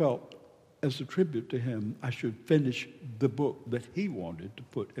I felt, as a tribute to him, I should finish the book that he wanted to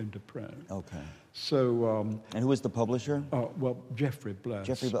put into print. Okay. So... and who was the publisher? Well, Jeffrey Bless.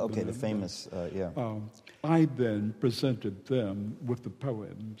 Okay, the famous, yeah. I then presented them with the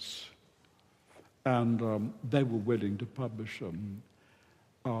poems, and they were willing to publish them.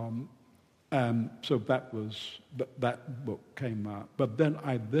 And so that book came out. But then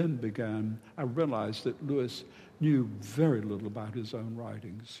I realized that Lewis knew very little about his own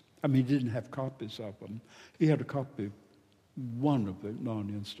writings. I mean, he didn't have copies of them. He had a copy of one of the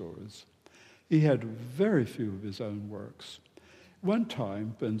Narnian stories. He had very few of his own works. One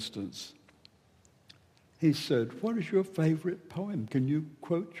time, for instance, he said, "What is your favorite poem? Can you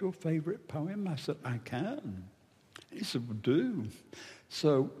quote your favorite poem?" I said, "I can." He said, "Well, do."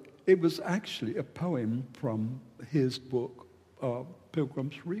 So it was actually a poem from his book,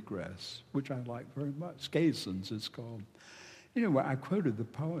 Pilgrim's Regress, which I like very much. Skeizens, it's called. Anyway, I quoted the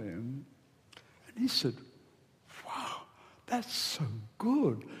poem, and he said, "Wow, that's so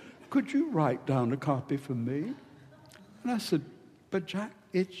good. Could you write down a copy for me?" And I said, "But Jack,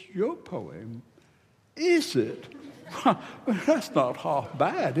 it's your poem." "Is it?" Well, that's not half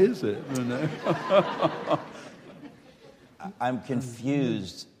bad, is it? You know? I'm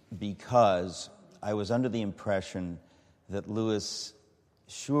confused because I was under the impression that Lewis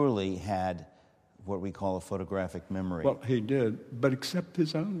surely had what we call a photographic memory. Well, he did, but except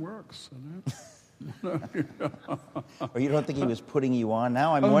his own works. You know? Or you don't think he was putting you on?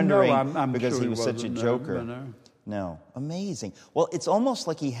 Now I'm wondering, no, I'm because sure he was such a joker. No. Amazing. Well, it's almost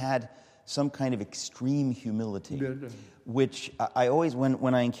like he had some kind of extreme humility, which I always,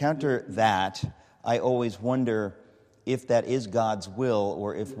 when I encounter that, I always wonder if that is God's will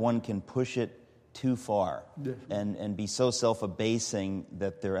or if one can push it too far and be so self-abasing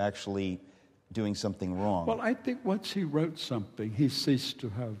that they're actually doing something wrong. Well, I think once he wrote something, he ceased to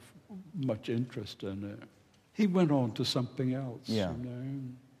have much interest in it. He went on to something else, Yeah. you know.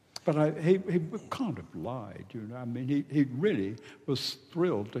 But he can't have lied, you know. I mean, he really was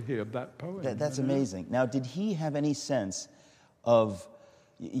thrilled to hear that poem. That's amazing. Now, did he have any sense of,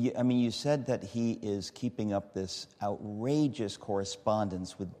 I mean, you said that he is keeping up this outrageous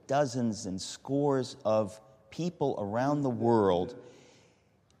correspondence with dozens and scores of people around the world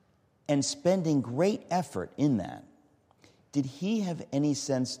and spending great effort in that. Did he have any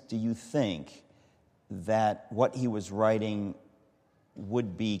sense, do you think, that what he was writing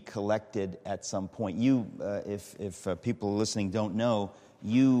would be collected at some point? You, if people listening don't know,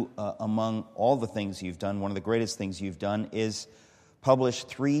 you, among all the things you've done, one of the greatest things you've done is publish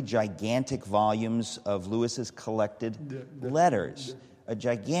 3 gigantic volumes of Lewis's collected letters. A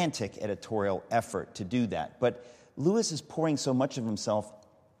gigantic editorial effort to do that. But Lewis is pouring so much of himself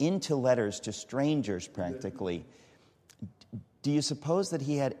into letters to strangers, practically. Do you suppose that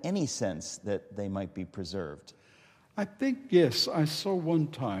he had any sense that they might be preserved? I think, yes. I saw one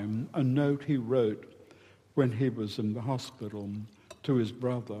time a note he wrote when he was in the hospital to his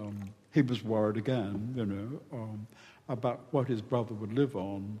brother. He was worried again, you know, about what his brother would live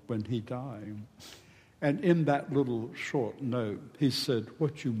on when he died. And in that little short note, he said,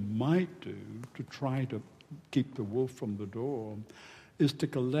 what you might do to try to keep the wolf from the door is to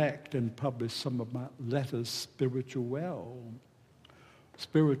collect and publish some of my letters spiritual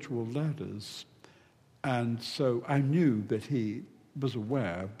letters. And so I knew that he was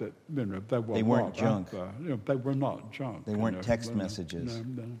aware that, you know, they weren't junk. You know, they were not junk. They weren't text messages.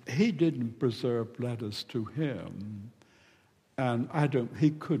 No. He didn't preserve letters to him. And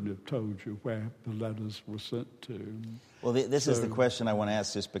he couldn't have told you where the letters were sent to. Well, this is the question I want to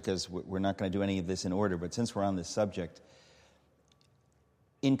ask, just because we're not going to do any of this in order, but since we're on this subject,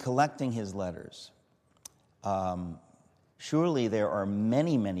 in collecting his letters, surely there are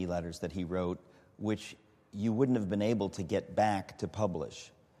many, many letters that he wrote which you wouldn't have been able to get back to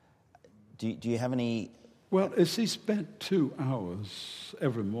publish. Do you have any... Well, as he spent 2 hours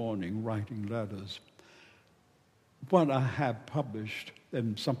every morning writing letters, what I have published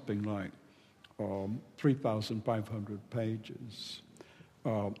in something like 3,500 pages,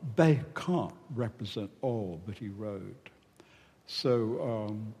 they can't represent all that he wrote.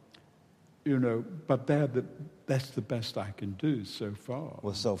 So, you know, but that's the best I can do so far.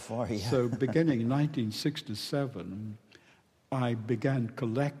 Well, so far, yeah. So beginning in 1967, I began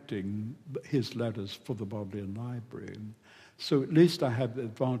collecting his letters for the Bodleian Library. So at least I have the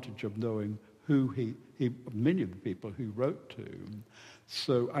advantage of knowing who many of the people he wrote to.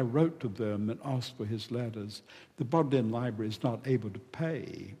 So I wrote to them and asked for his letters. The Bodleian Library is not able to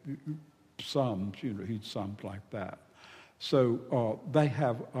pay sums, you know, huge sums like that. So they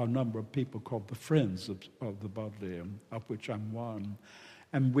have a number of people called the Friends of the Bodleian, of which I'm one.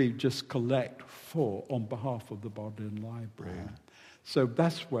 And we just collect on behalf of the Bodleian Library. Uh-huh. So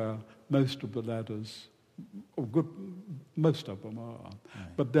that's where most of the letters, most of them are.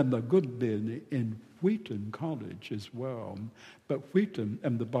 Right. But then they're going to be in Wheaton College as well. But Wheaton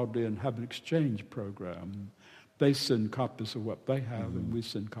and the Bodleian have an exchange program. They send copies of what they have, and we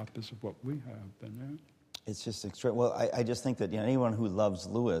send copies of what we have. You know? It's just extra. Well, I just think that, you know, anyone who loves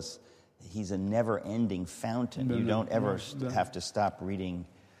Lewis, he's a never-ending fountain. You don't ever have to stop reading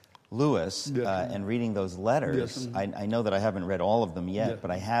Lewis and reading those letters. Yes. I know that I haven't read all of them yet,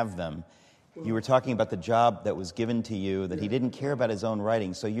 but I have them. You were talking about the job that was given to you, that he didn't care about his own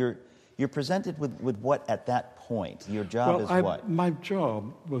writing. So you're presented with what at that point? Your job is what? My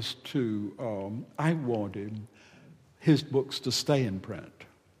job was to, I wanted his books to stay in print.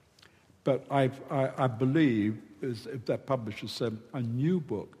 But I believe, as if that publisher said, a new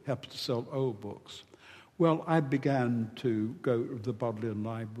book helps to sell old books. Well, I began to go to the Bodleian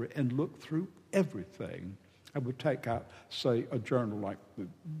Library and look through everything. I would take out, say, a journal like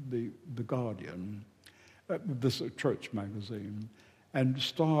the Guardian, this is a church magazine, and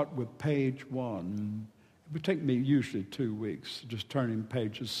start with page 1. It would take me usually 2 weeks, just turning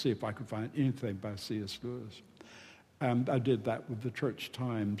pages, see if I could find anything by C.S. Lewis. And I did that with the Church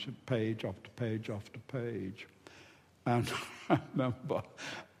Times, page after page after page. And I remember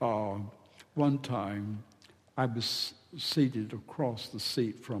one time I was seated across the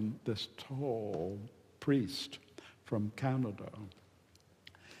seat from this tall priest from Canada.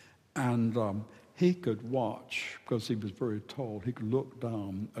 And he could watch, because he was very tall, he could look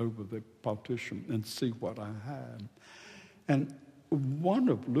down over the partition and see what I had. And one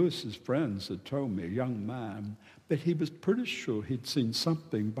of Lewis's friends had told me, a young man, that he was pretty sure he'd seen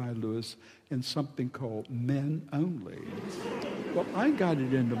something by Lewis in something called Men Only. Well, I got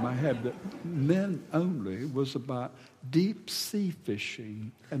it into my head that Men Only was about deep sea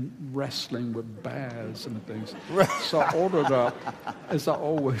fishing and wrestling with bears and things. So I ordered up, as I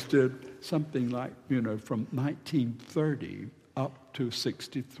always did, something like, from 1930 up to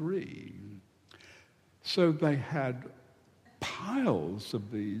 63. So they had piles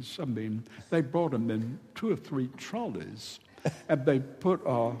of these. I mean, they brought them in 2 or 3 trolleys, and they put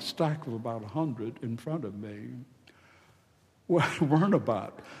a stack of about 100 in front of me. Well, it weren't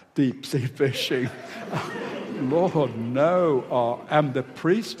about deep sea fishing. Lord, no. And the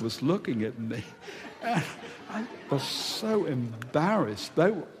priest was looking at me, and I was so embarrassed.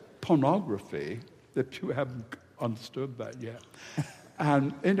 They were pornography, if you haven't understood that yet.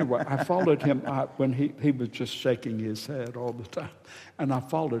 And anyway, I followed him out when he was just shaking his head all the time. And I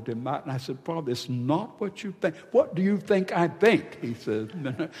followed him out, and I said, Father, it's not what you think. What do you think I think? He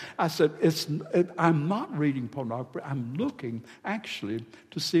said. I said, I'm not reading pornography. I'm looking, actually,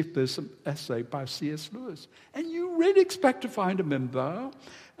 to see if there's an essay by C.S. Lewis. And you really expect to find him in there?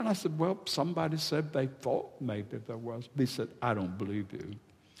 And I said, well, somebody said they thought maybe there was. He said, I don't believe you.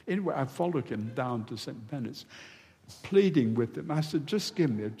 Anyway, I followed him down to St. Bennett's, pleading with him. I said, just give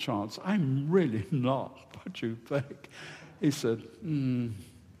me a chance. I'm really not what you think. He said,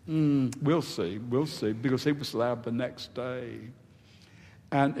 we'll see, because he was there the next day.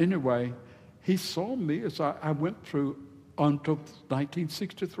 And anyway, he saw me as I went through until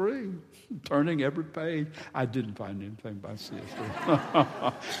 1963, turning every page. I didn't find anything by C.S.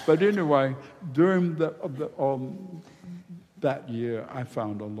 Lewis. But anyway, during that year, I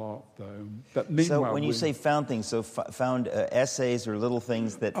found a lot, though. But meanwhile, so when you say found things, so found essays or little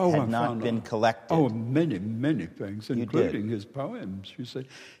things that had not been collected? Oh, many, many things, including his poems, you see.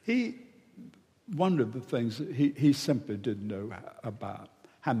 One of the things that he simply didn't know about,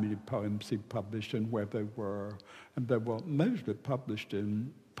 how many poems he published and where they were. And they were mostly published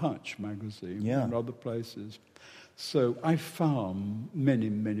in Punch magazine and other places. So I found many,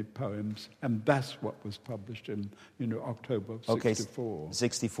 many poems, and that's what was published in, October of 64. Okay,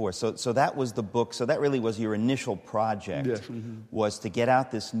 64. So that was the book. So that really was your initial project, was to get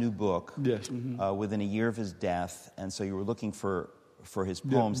out this new book within a year of his death, and so you were looking for his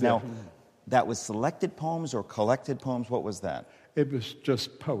poems. Now, that was selected poems or collected poems? What was that? It was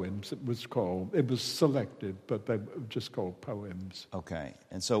just poems. It was selected, but they were just called poems. Okay,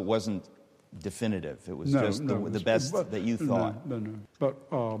 and so it wasn't definitive. It was the best that you thought. No. But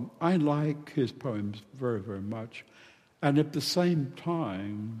I like his poems very, very much. And at the same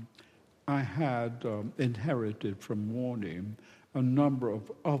time, I had inherited from Warney a number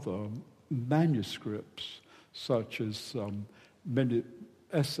of other manuscripts, such as many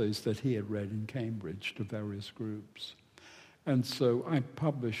essays that he had read in Cambridge to various groups. And so I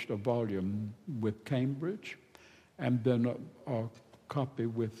published a volume with Cambridge, and then a copy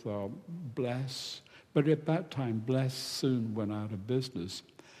with Bless. But at that time, Bless soon went out of business,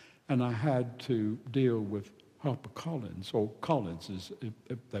 and I had to deal with HarperCollins, or Collins,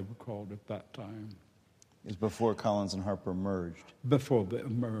 if they were called at that time. It was before Collins and Harper merged. Before they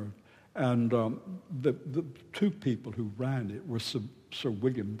merged. And the 2 people who ran it were Sir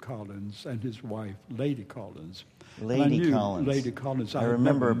William Collins and his wife, Lady Collins. Lady Collins. Lady Collins. I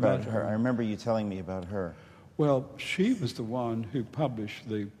remember about her. I remember you telling me about her. Well, she was the one who published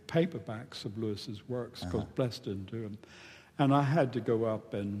the paperbacks of Lewis's works, because Bless didn't do them. And I had to go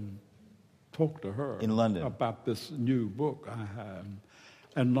up and talk to her in London about this new book I had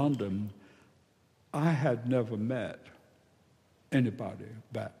in London. I had never met anybody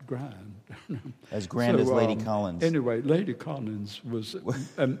that grand. As grand as Lady Collins. Anyway, Lady Collins was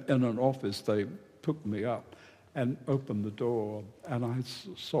in an office. They took me up and opened the door, and I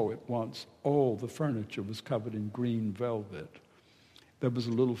saw it once. All the furniture was covered in green velvet. There was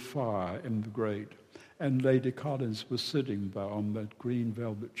a little fire in the grate, and Lady Collins was sitting there on that green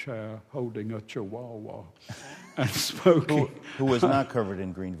velvet chair holding a chihuahua and smoking. Who was not covered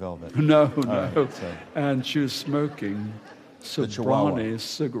in green velvet. No. Right, so. And she was smoking Sobrani's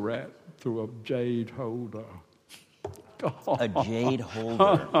cigarette through a jade holder. A jade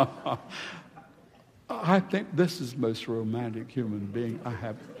holder. I think this is the most romantic human being I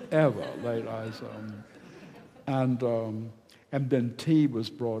have ever laid eyes on. And then tea was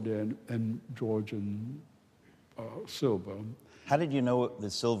brought in Georgian silver. How did you know the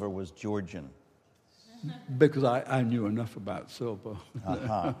silver was Georgian? Because I knew enough about silver.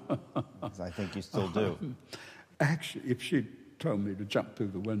 Uh-huh. I think you still do. Actually, if she'd told me to jump through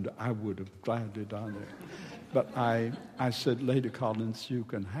the window, I would have gladly done it. But I said, Lady Collins, you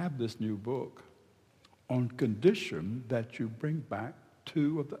can have this new book on condition that you bring back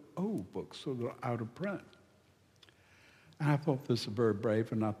 2 of the old books so they're out of print. And I thought this was very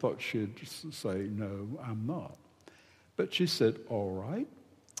brave, and I thought she'd say, no, I'm not. But she said, all right,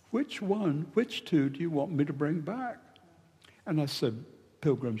 which 2 do you want me to bring back? And I said,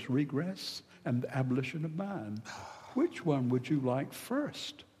 Pilgrim's Regress and the Abolition of Man. Which one would you like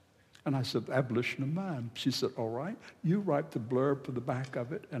first? And I said, the Abolition of Man. She said, all right, you write the blurb for the back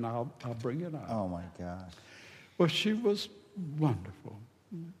of it, and I'll bring it out. Oh, my gosh. Well, she was wonderful,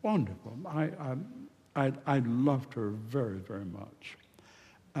 wonderful. I loved her very, very much.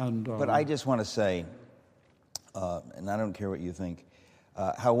 And but I just want to say, and I don't care what you think,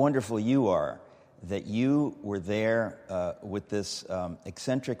 how wonderful you are that you were there with this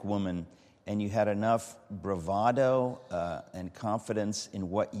eccentric woman, and you had enough bravado and confidence in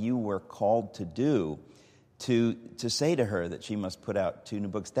what you were called to do to say to her that she must put out 2 new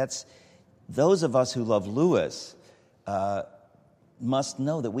books. That's those of us who love Lewis must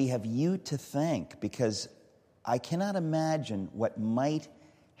know that we have you to thank, because I cannot imagine what might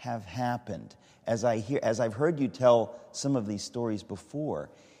have happened. As I've heard you tell some of these stories before,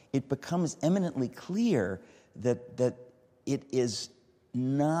 it becomes eminently clear that it is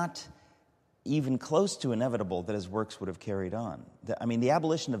not even close to inevitable that his works would have carried on. The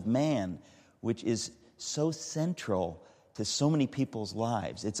Abolition of Man, which is so central to so many people's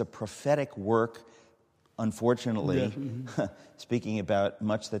lives, it's a prophetic work, unfortunately, yes. Mm-hmm. Speaking about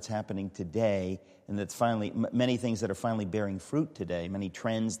much that's happening today, and that's finally, many things that are finally bearing fruit today, many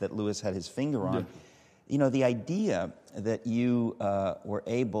trends that Lewis had his finger on. Yeah. You know, the idea that you were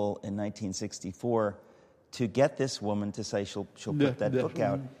able in 1964 to get this woman to say she'll put that book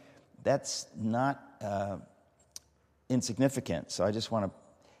out, that's not insignificant. So I just want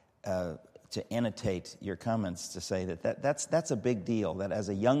to annotate your comments to say that's a big deal, that as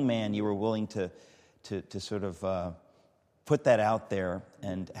a young man you were willing to sort of put that out there,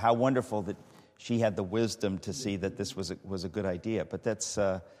 and how wonderful that she had the wisdom to see that this was a good idea. But that's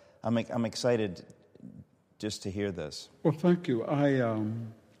I'm excited just to hear this. Well, thank you.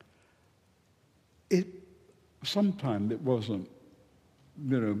 Sometimes it wasn't,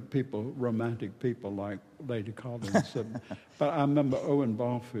 romantic people like Lady Collins. But I remember Owen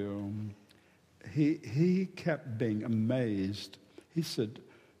Barfield. He kept being amazed. He said,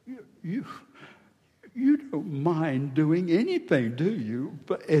 "You don't mind doing anything, do you?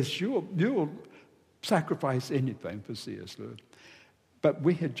 But you'll sacrifice anything for C.S. Lewis." But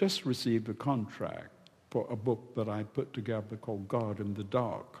we had just received a contract for a book that I put together called God in the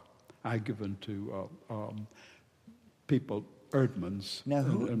Dark. I given to people, Erdmans. Now,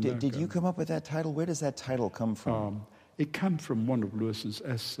 did you come up with that title? Where does that title come from? It comes from one of Lewis's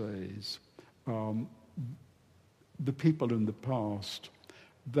essays. The people in the past,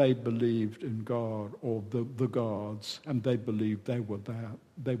 they believed in God or the gods, and they believed they were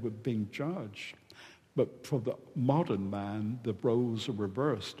being judged. But for the modern man, the roles are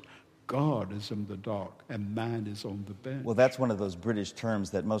reversed. God is in the dark, and man is on the bench. Well, that's one of those British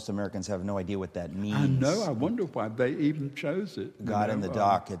terms that most Americans have no idea what that means. I know. I wonder why they even chose it. God in the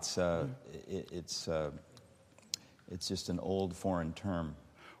dark. It's just an old foreign term.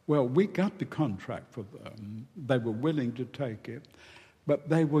 Well, we got the contract for them. They were willing to take it. But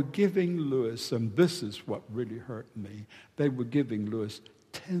they were giving Lewis, and this is what really hurt me, they were giving Lewis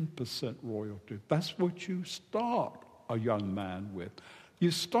 10% royalty. That's what you start a young man with. You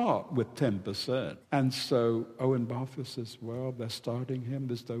start with 10%. And so Owen Barfield says, well, they're starting him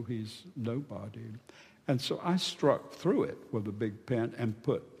as though he's nobody. And so I struck through it with a big pen and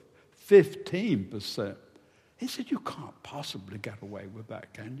put 15%. He said, you can't possibly get away with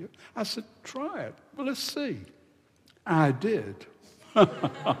that, can you? I said, try it. Well, let's see. I did.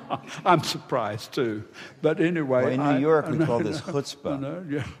 I'm surprised, too. But anyway... Well, in New York, we call this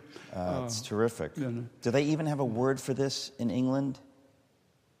chutzpah. Yeah. It's terrific. Do they even have a word for this in England?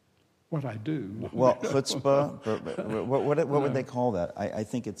 What I do. Well, chutzpah, what would they call that? I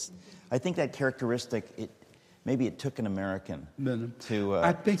think that characteristic, maybe it took an American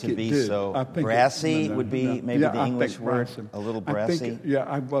to be did. so brassy would be maybe the English word, a little brassy.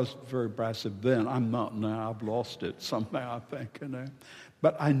 I was very brassy then. I'm not now. I've lost it somehow, I think,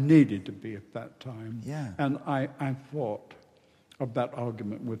 But I needed to be at that time. Yeah. And I fought of that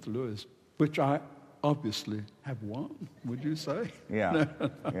argument with Lewis, which I obviously have won, would you say? Yeah,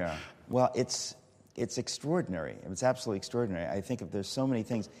 yeah. Well, it's extraordinary. It's absolutely extraordinary. I think if there's so many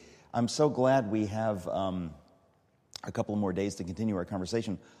things. I'm so glad we have a couple more days to continue our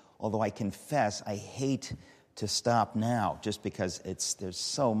conversation, although I confess I hate to stop now just because there's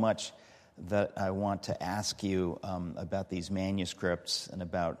so much that I want to ask you about these manuscripts and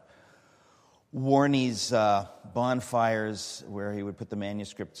about Warney's bonfires where he would put the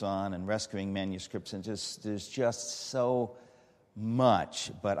manuscripts on and rescuing manuscripts, and there's just so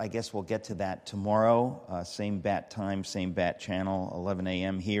much. But I guess we'll get to that tomorrow, same bat time, same bat channel, 11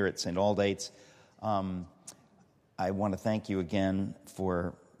 a.m. here at St. Aldate's. I want to thank you again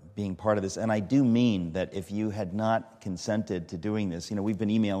for being part of this, and I do mean that if you had not consented to doing this, we've been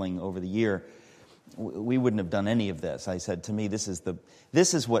emailing over the year, we wouldn't have done any of this. I said, to me, this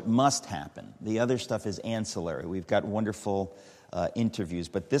is what must happen. The other stuff is ancillary. We've got wonderful interviews,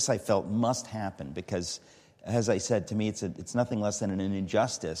 but this I felt must happen because, as I said, to me, it's nothing less than an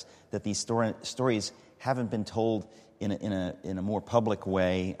injustice that these stories haven't been told in a more public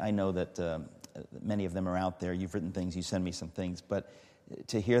way. I know that many of them are out there. You've written things. You send me some things, but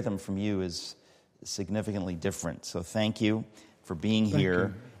to hear them from you is significantly different. So thank you for being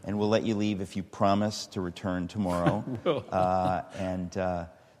here. And we'll let you leave if you promise to return tomorrow.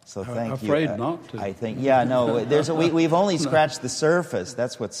 So thank you. Afraid not to. I think, we've only scratched the surface.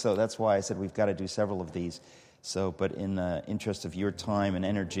 That's why I said we've got to do several of these. So, but in the interest of your time and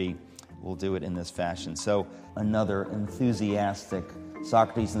energy, we'll do it in this fashion. So, another enthusiastic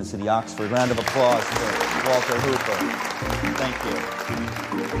Socrates in the City, Oxford. Round of applause for Walter Hooper.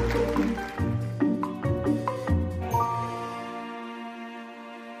 Thank you.